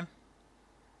apmēram, vai ne?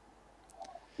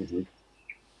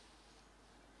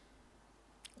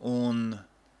 Un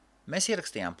mēs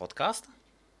ierakstījām podcastu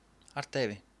ar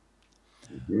tevi.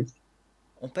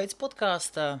 Un pēc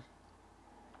podkāsta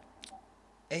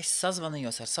es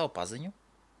sazvanījos ar savu paziņu,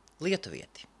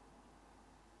 lietuvieti,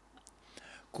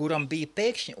 kuram bija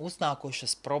pēkšņi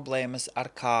uznākušas problēmas ar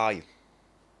kāju.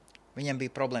 Viņam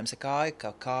bija problēmas ar kāju, ka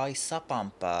kāja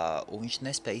sapampa un viņš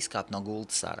nespēja izkāpt no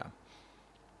gultas ārā.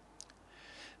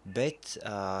 Bet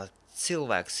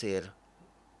cilvēks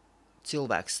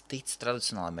tic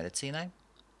tradicionālajai medicīnai.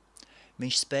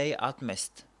 Viņš spēja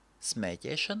atmest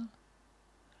smēķēšanu,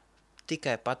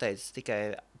 tikai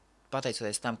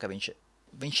pateicoties tam, ka viņš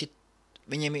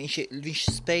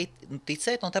spēja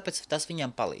ticēt, un tāpēc tas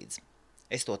viņam palīdz.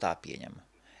 Es to tā pieņemu.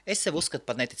 Es sev uzskatu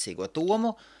par neticīgo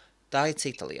Tomu, tā ir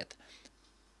cita lieta.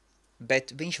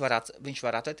 Bet viņš var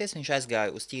atvēlēties, viņš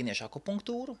aizgāja uz ķīniešu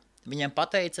akupunktūru, viņam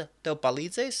pateica, tev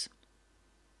palīdzēs,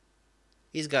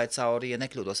 izgāja cauri, ja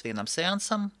nekļūdos vienam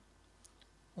seansam,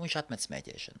 un viņš atmet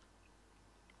smēķēšanu.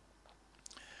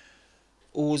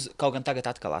 Kaut gan tagad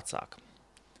atkal atsāka.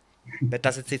 Bet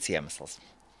tas ir cits iemesls.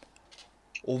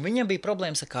 Un viņam bija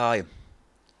problēmas ar kāju.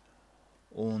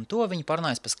 Un to viņi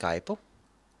parunājas pa Skype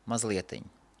mazlietiņu.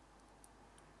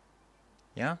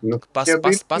 Ja?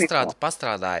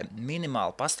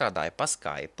 Minimāli pastrādāja pa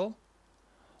Skype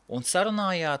un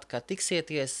sarunājāt, ka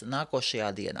tiksieties nākošajā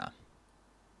dienā.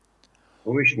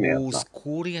 Uz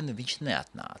kurieni viņš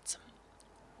neatnāca.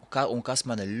 Un kas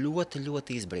mani ļoti,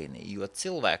 ļoti izbrīnīja, jo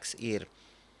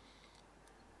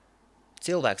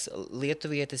cilvēks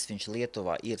lietuvietis, viņš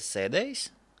Lietuvā ir sēdējis,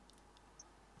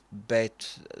 bet,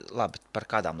 labi, par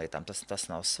kādām lietām tas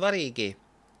nav svarīgi,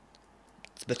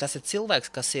 bet tas ir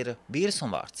cilvēks, kas ir vīrs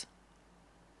un vārds.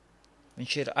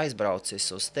 Viņš ir aizbraucis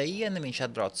uz tejieni, viņš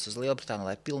atbraucis uz Lielbritāniju,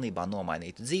 lai pilnībā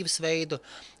nomainītu dzīvesveidu.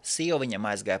 Sieva viņam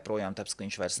aizgāja projām, tāpēc, ka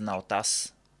viņš vairs nav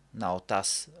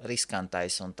tas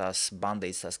riskantais un tas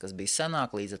bandīts, kas bija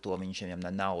senāk, līdz ar to viņam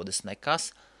ne naudas,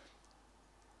 nekas.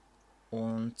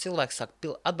 Un cilvēks sāk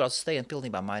atbrauc uz tejieni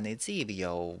pilnībā mainīt dzīvi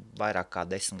jau vairāk kā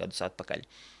 10 gadus atpakaļ.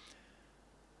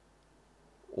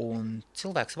 Un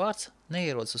cilvēks vārds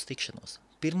neierodas uz tikšanos.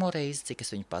 Pirmo reizi, cik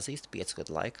es viņu pazīstu, 5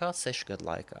 gadu laikā, 6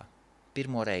 gadu laikā.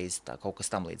 pirmo reizi tā, kaut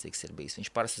kas tam līdzīgs ir bijis.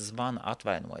 Viņš parasti zvana,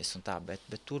 atvainojas un tā, bet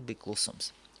tur bija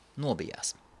klusums.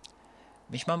 Nobijās.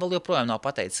 Viņš man vēl joprojām nav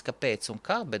pateicis, kāpēc un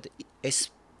kā, bet es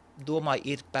domāju,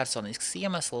 ir personisks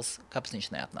iemesls, kāpēc viņš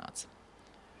neatnāca.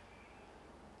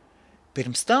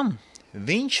 Pirms tam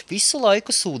viņš visu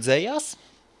laiku sūdzējās.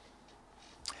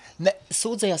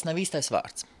 Sūdzējās nav īstais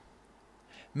vārds.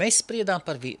 Mēs spriedām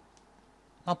par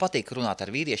Man patīk runāt ar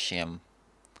vīriešiem,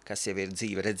 kas jau ir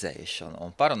dzīvi redzējuši,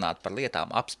 un parunāt par lietām,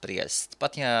 apspriest,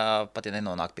 pat ja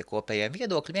nenonāk pie kopējiem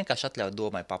viedokļi, vienkārši atļaut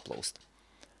domai paplūst.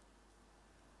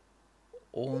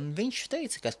 Un viņš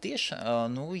teica, ka tieši,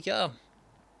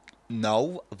 nav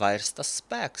vairs tas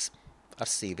spēks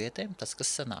ar sīvietēm, tas, kas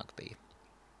senāk bija.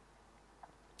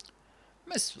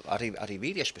 Mēs arī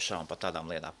vīrieši pie šām par tādām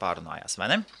lietām pārunājās, vai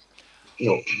ne?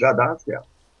 Gadās, jā.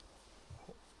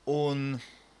 Un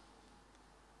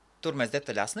tur mēs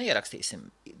detaļās neierakstīsim.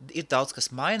 Ir daudz, kas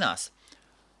mainās.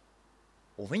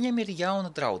 Un viņam ir jauna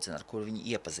draudzene, ar kuru viņi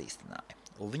iepazīstināja.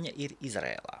 Un viņa ir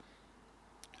Izrēlā.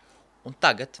 Un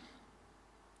tagad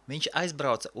viņš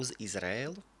aizbrauca uz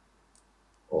Izrēlu.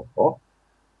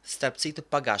 Starp citu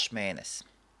pagājušu mēnesi.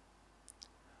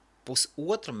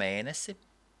 Pusotru mēnesi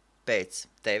pēc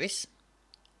tevis.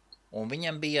 Un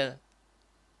viņam bija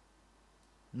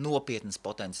nopietnas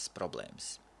potences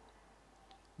problēmas.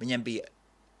 Viņam bija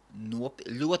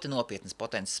ļoti nopietnas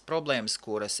potences problēmas,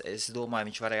 kuras, es domāju,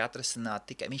 viņš varēja atrasināt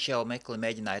tikai, viņš jau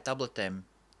mēģināja tabletēm,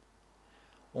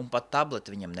 un pat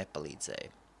tableti viņam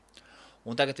nepalīdzēja.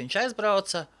 Un tagad viņš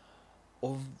aizbrauca,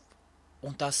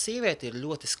 un tā sieviete ir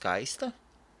ļoti skaista.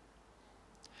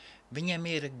 Viņam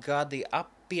ir ap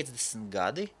 50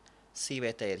 gadi,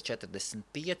 sievietē ir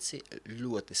 45,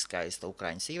 ļoti skaista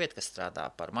ukraiņu sieviete, kas strādā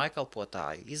par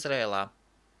mājkalpotāju Izrēlā.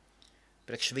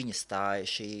 Priekš viņa stāja,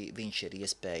 viņš ir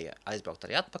iespēja aizbraukt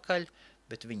arī atpakaļ,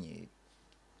 bet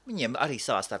viņiem arī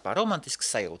savā starpā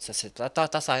romantisks sajūtas,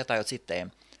 tas jau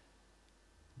citējiem.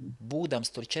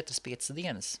 Būdams tur 4-5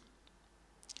 dienas,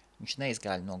 viņš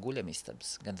neizgāja no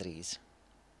guļamistabas gandrīz.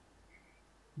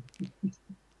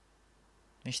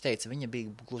 Viņš teica, viņa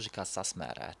bija gluži kā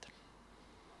sasmērēta.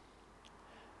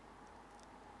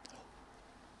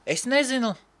 Es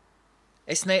nezinu,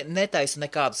 es netaisu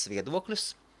nekādus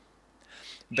viedokļus,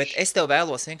 bet es tev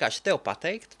vēlos vienkārši tev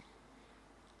pateikt,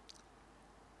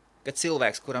 ka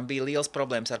cilvēks, kuram bija liels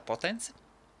problēmas ar potenci,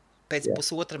 pēc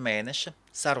pusotra mēneša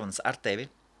sarunas ar tevi,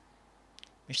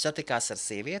 viņš satikās ar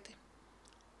sievieti.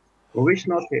 Un viss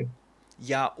notiek.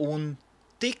 Jā, un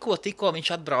tikko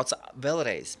viņš atbrauca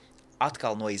vēlreiz,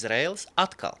 atkal no Izraēlas,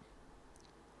 atkal.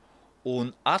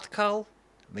 Un atkal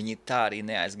viņi tā arī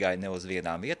neaizgāja ne uz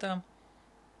vienām vietām,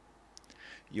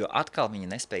 jo atkal viņi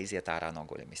nespēja iziet ārā no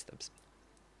guļamistabas.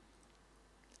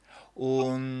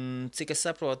 Un, cik es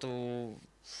saprotu,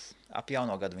 ap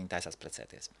jauno gadu viņi taisās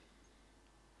precēties.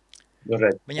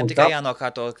 Viņam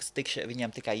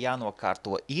tikai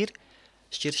jānokārto ir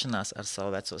šķiršanās ar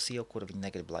savu veco sievu, kuru viņi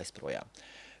negrib laist projām.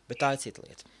 Bet tā ir cita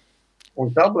lieta. Un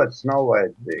tabletes nav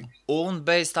vajadzīgas. Un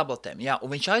bez tabletēm, jā.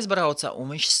 Un viņš aizbrauca, un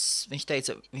viņš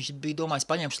teica, viņš bija domājis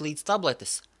paņemšu līdz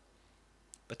tabletes,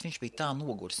 bet viņš bija tā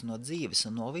noguris no dzīves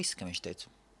un no visa, ka viņš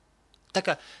teica. Tā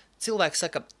kā cilvēks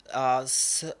saka,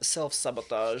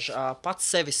 self-sabotāža, pats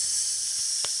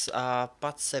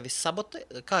sevi sabotē,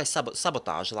 kā ir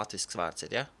sabotāža latvisks vārds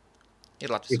ir, ja? Ir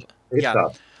latvisks. Jā.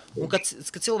 Un kad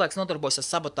cilvēks nodarbojas ar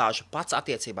sabotāžu pats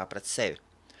attiecībā pret sevi,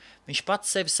 viņš pats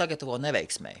sevi sagatavo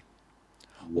neveiksmēji.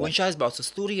 Un viņš aizbrauc uz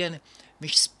turieni,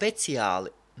 viņš speciāli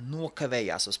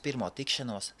nokavējās uz pirmo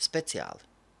tikšanos, speciāli.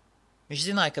 Viņš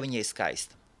zināja, ka viņa ir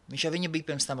skaista. Viņš jau viņu bija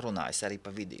pirms tam runājis arī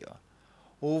pa video.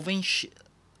 Un viņš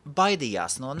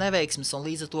baidījās no neveiksmes un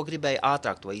līdz ar to gribēja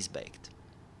ātrāk to izbeigt.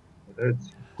 Redz,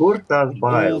 kur tās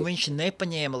bailes? Un viņš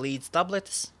nepaņēma līdz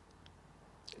tabletes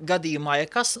gadījumā, ja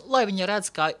kas, lai viņa redz,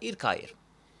 kā ir.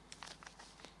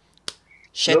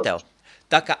 Šeit tev.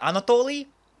 Tā kā Anatolija,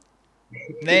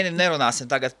 nerunāsim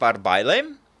tagad par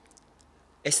bailēm.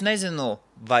 Es nezinu,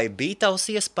 vai bija tavs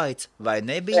iespaids, vai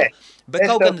nebija, bet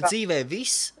kaut gan dzīvē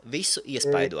visu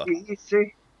iespaido.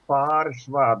 Īsi pāris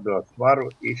vārdos varu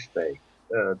izteikt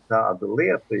tādu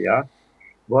lietu, ja.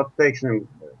 Vot, teiksim,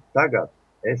 tagad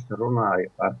es runāju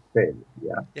ar tevi,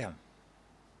 ja. Jā.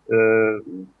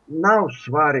 Nav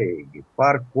svarīgi,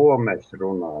 par ko mēs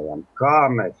runājam,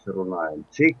 kā mēs runājam,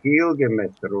 cik ilgi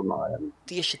mēs runājam.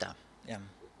 Tieši tā, jā.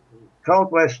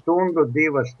 Kaut vai stundu,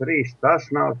 2, 3, tas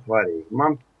nav svarīgi.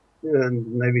 Man,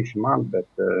 nevis man, bet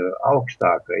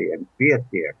augstākajiem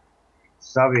pietiek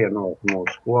savienot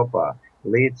mūs kopā,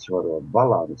 līdzsvarot,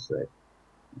 balansēt.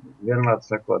 Vienmēr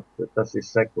sakot, tas ir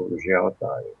sekundžu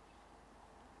jautājums.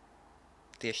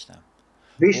 Tieši tā.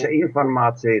 Visa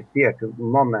informācija tiek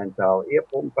momentāli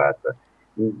iepumpēta,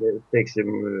 teiksim,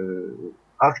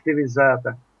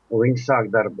 aktivizēta, un viņi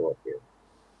sāk darboties.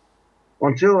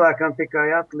 Un cilvēkam tikai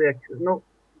atliek,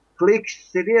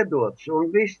 klikšķis ir iedots,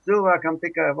 un viss cilvēkam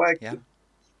tikai vajag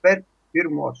spērt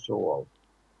pirmo soli.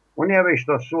 Un ja viņš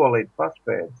to solīt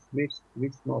paspējas,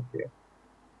 viss notiek.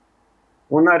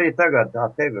 Un arī tagad tā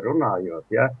tevi runājot,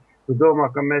 ja, tu domā,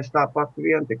 ka mēs tāpat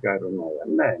vien tikai runājam.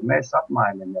 Nē, mēs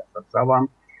apmainamies ar savām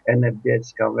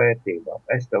enerģētiskām vērtībām.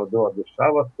 Es tev dodu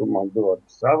savas, tu man dodi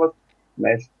savas.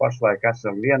 Mēs pašlaik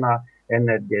esam vienā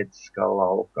enerģētiskā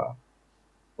laukā.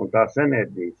 Un tās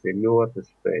enerģijas ir ļoti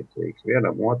spēcīgas.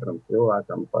 Vienam otram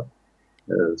cilvēkam pat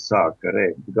sāka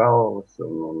rēkt galvas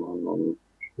un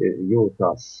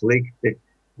jūtās slikti.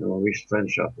 Viņš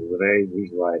cenšas uzreiz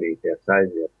izvairīties,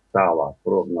 aiziet tālāk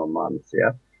prom no manis.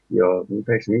 Ja? Jo,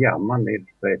 teiksim, jā, man ir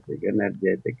spēcīga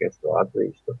enerģētika, es to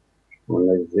atzīstu. Un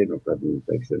es zinu, ka,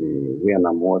 teiksim,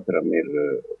 vienam otram ir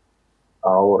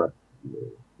aura,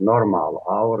 normāla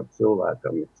aura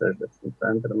cilvēkam ir 60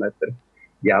 centimetri,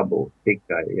 jābūt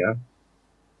tikai, ja.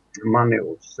 Man ir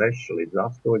uz 6 līdz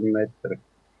 8 metri.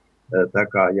 Tā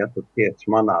kā, ja tu tiec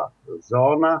manā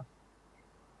zonā,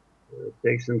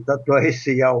 teiksim, tad tu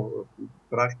esi jau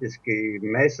praktiski,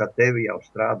 mēs ar tevi jau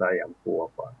strādājam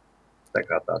kopā. Tā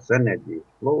kā tās enerģijas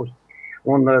plūst.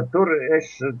 Un tur es,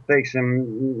 teiksim,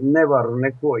 nevaru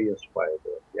neko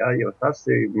iespaidot, ja, jo tas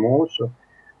ir mūsu,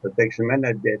 teiksim,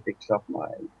 enerģētikas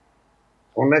apmaiņa.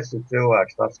 Un es esmu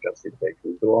cilvēks tas, kas ir,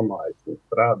 teiksim, domājis un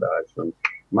strādājis, un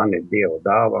man ir Dieva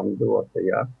dāvana dota,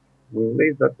 ja. Un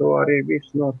līdz ar to arī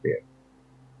viss notiek.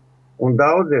 Un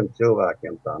daudziem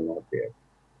cilvēkiem tā notiek.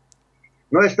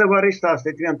 Es te varu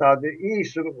izstāstīt vienu tādu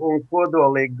īsu un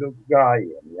kodolīgu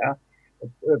gājienu, ja.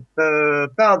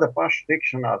 Tāda paša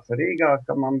tikšanās Rīgā,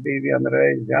 ka man bija viena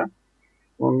reize, ja,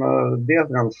 un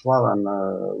diezgan slavena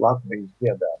Latvijas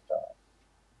dziedātāja,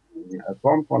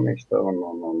 komponista un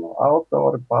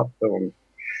autori pat, un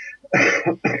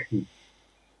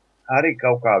arī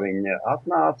kaut kā viņa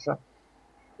atnāca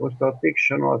uz to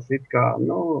tikšanos, it kā,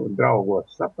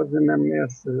 draugos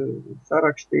sapazinamies,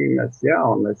 sarakstījāmies, ja,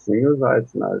 un es viņu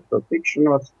uzaicināju uz to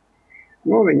tikšanos.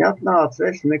 Viņa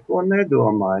atnāca, es neko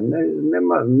nedomāju,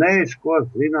 nevis ko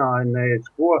zināju, nevis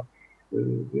ko,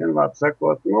 vienmēr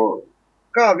sakot,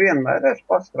 kā vienmēr es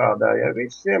pastrādāju ar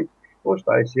visiem,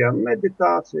 uztaisījām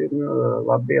meditāciju,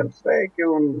 labdien, sveiki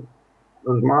un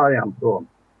uz mājām prom.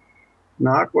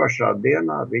 Nākošā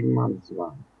dienā viņi man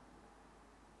zvana.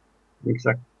 Viņi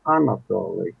saka,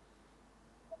 Anatolij,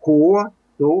 ko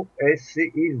tu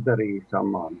esi izdarījis ar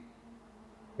mani?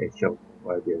 Es jau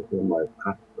domāju,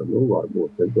 kas tad var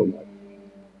būt, es domāju.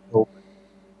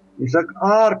 Viņi saka,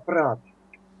 ārprāt.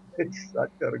 Es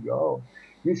saku ar galvu.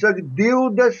 Viņi saka,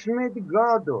 20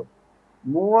 gadus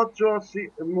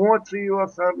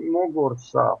mocījos ar muguras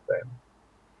sāpēm.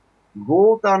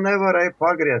 Gultā nevarēja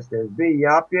pagriezties, bija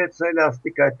jāpieceļās,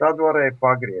 tikai tad varēja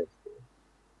pagriezties.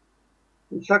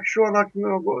 Viņi saka, šonakt,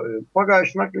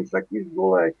 pagājuši nakti, viņi saka,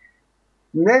 izgulēja.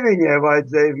 Ne viņai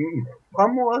vajadzēja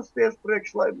pamosties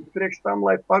priekš tam,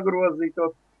 lai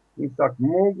pagrozītos. Viņi saka,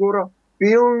 mugura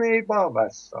pilnībā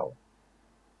vesela.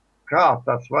 Kā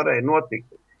tas varēja notikt?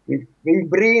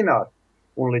 Viņi brīnās,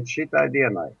 un līdz šitai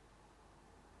dienai.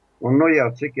 Un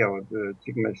jau cik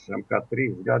mēs esam kā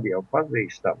 3 gadi jau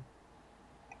pazīstam,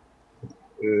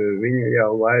 viņa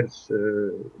jau vairs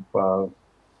pa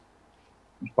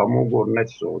muguru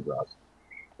nesūdzās.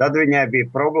 Tad viņai bija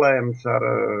problēmas ar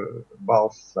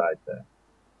balss saitēm.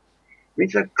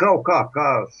 Viņa saka, kaut kā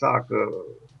sāka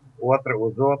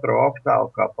uz otru oktāvu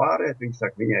kā pāriet, viņa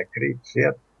saka, viņai krītas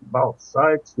iet, balss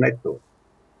saites netur.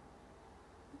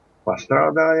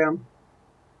 Pastrādājam,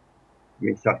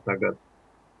 viņa saka tagad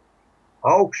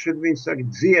augšu, viņa saka,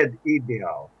 dzied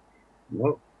ideāli.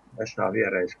 Es tā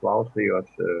vienreiz klausījos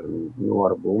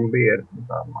Nora Bumbieri,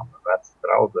 tā mana veca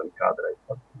draudzene, kādreiz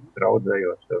pat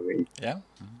draudzējos ar viņu. Jā?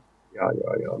 Jā.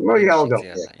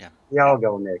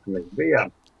 Jelgavnieki mēs bijām.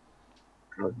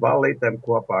 Uz ballītēm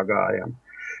kopā gājām.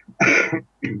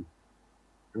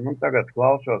 Tagad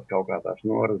klausos kaut kā tās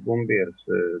Noras Bumbieres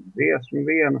dziesmu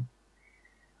vienu.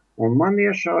 Un man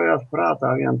iešaujās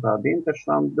prātā viena tāda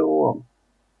interesanta doma,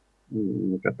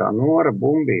 ka tā Nora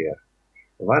Bumbiere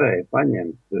varēja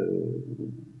paņemt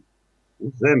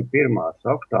zem pirmās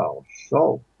oktāvas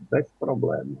solu bez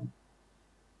problēmām.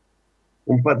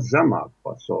 Un pat zemāk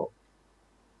pa solu.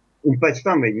 Un pēc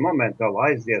tam viņa momentāli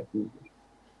aiziet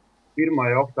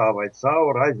pirmai oktāvai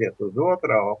cauri, aiziet uz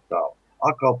otrā oktāvu,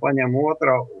 atkal paņem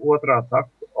otrās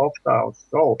oktāvas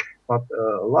solu, pat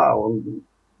un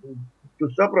tu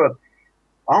saproti,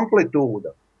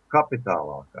 amplitūda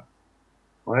kapitālākā.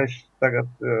 Un es tagad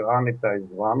Anitai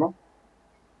zvanu,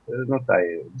 tai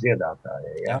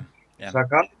dziedātājai, ja? Jā.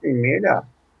 Saka, Anitiņ, mīļā,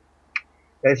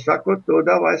 es saku, tu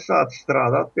davai sāc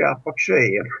strādāt pie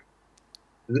apakšējiem.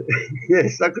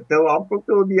 Es saku, tev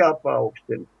amplitūdi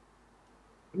jāpaukstina.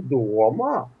 Tu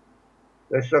domā?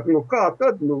 Es saku, kā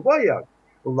tad, vajag.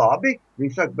 Labi,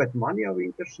 viņi saka, bet man jau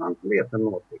interesanta lieta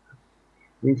notika.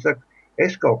 Viņi saka,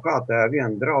 es kaut kā tajā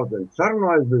viena draudzene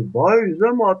sarunājos, bet baigi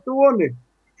zemā toni.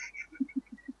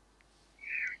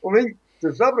 Un viņi,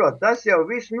 tu saprot, tas jau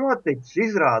viss notiks,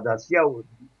 izrādās jau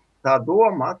tā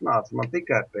doma atnāca man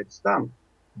tikai pēc tam,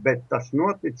 bet tas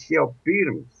notiks jau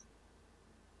pirms.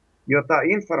 Jo tā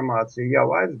informācija jau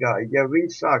aizgāja, ja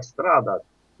viņi sāk strādāt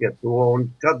pie to, un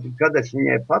kad es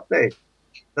viņai pateicu,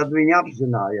 tad viņi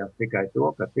apzinājās tikai to,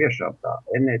 ka tiešām tā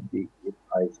enerģija ir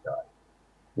aizgāja,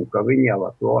 un ka viņi jau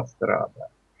ar to strādā.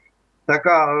 Tā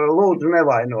kā lūdzu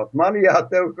nevainot mani, jā,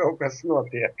 tev kaut kas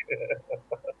notiek.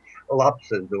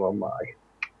 Labs, es domāju.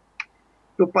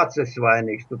 Tu pats esi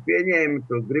vainīgs, tu pieņēmi,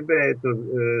 tu gribēji,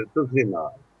 tu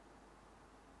zināji.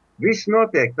 Viss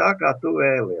notiek tā, kā tu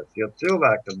vēlies, jo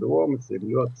cilvēka domas ir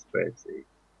ļoti spēcīgas.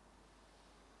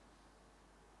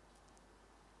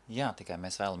 Jā, tikai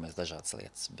mēs vēlamies dažādas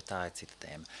lietas, bet tā ir cita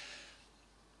tēma.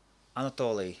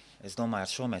 Anatolij, es domāju,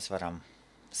 ar šo mēs varam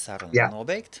sarunu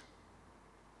nobeigt.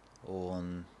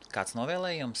 Un kāds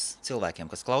novēlējums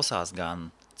cilvēkiem, kas klausās, gan,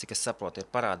 cik es saprotu,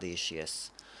 ir parādījušies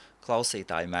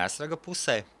klausītāju mēsraga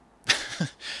pusē.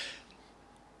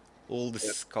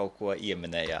 Uldis kaut ko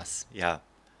ieminējās, jā.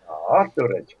 Tu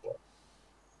redzi ko.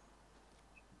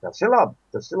 Tas ir labi.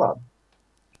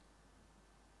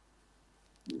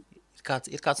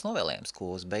 Ir kāds novēlējums,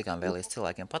 ko uz beigām vēlies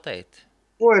cilvēkiem pateikt?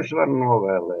 Ko es varu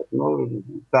novēlēt?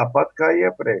 Tāpat kā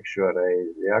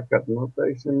iepriekšoreiz, ja, kad,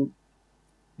 teiksim,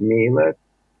 mīlēt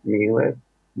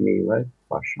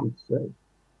pašam sevi.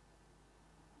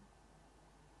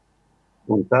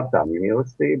 Un tad tā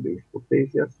mīlestība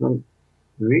izplatīsies un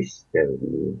viss tevi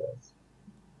mīlēs.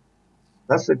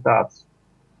 Tas ir tāds.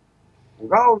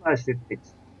 Galvenais ir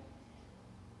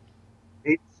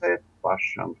ticēt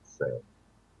pašam sev.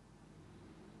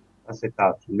 Tas ir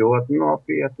tāds ļoti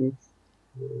nopietns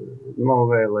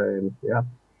novēlējums, ja?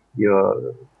 Jo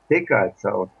tikai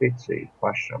caur ticību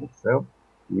pašam sev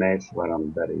mēs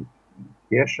varam darīt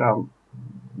tiešām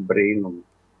brīnumu,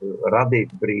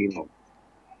 radīt brīnumu.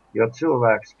 Jo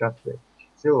cilvēks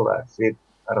ir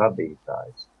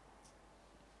radītājs.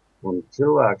 Un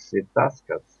cilvēks ir tas,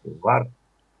 kas var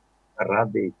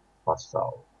radīt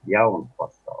pasauli, jaunu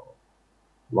pasauli,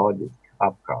 loģiski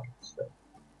apkārt sev.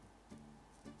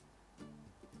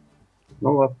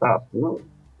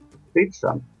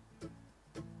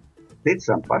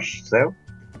 Ticam paši sev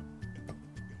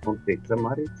un ticam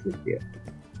arī citiem.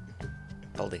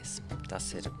 Paldies, tas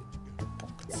ir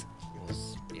punkts uz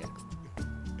ierakstu.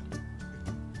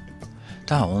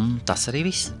 Tā, un tas arī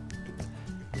viss.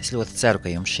 Es ļoti ceru, ka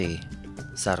jums šī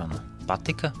saruna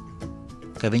patika,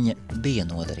 ka viņa bija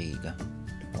noderīga,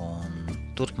 un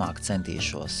turpmāk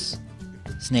centīšos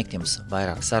sniegt jums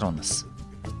vairāk sarunas.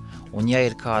 Un ja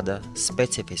ir kāda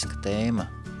specifiska tēma,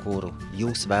 kuru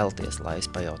jūs vēlaties, lai es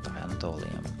pajautāju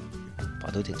Anatolijam,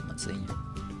 padodiet man ziņu.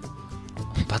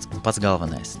 Un pats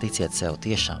galvenais, ticiet sev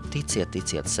tiešām,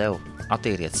 ticiet sev,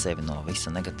 attīriet sevi no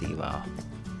visa negatīvā.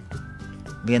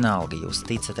 Vienalga jūs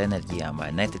ticat enerģijām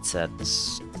vai neticat,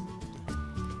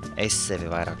 es sevi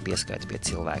vairāk pieskaitu pie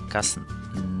cilvēka, kas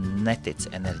netic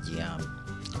enerģijām.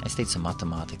 Es ticu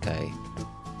matemātikai,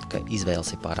 ka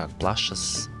izvēles ir pārāk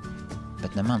plašas,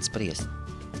 bet ne man spriest.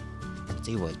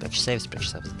 Dzīvojot priekš sevis,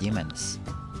 priekš savas ģimenes,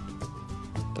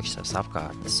 priekš savas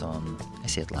apkārtnes un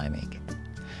esiet laimīgi.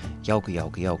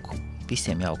 Jauku,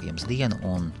 visiem jauku jums dienu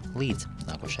un līdz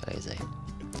nākošajai reizei.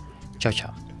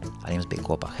 Čau! Ar jums bija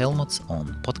kopā Helmuts un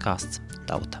podcasts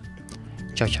Tauta.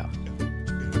 Čau!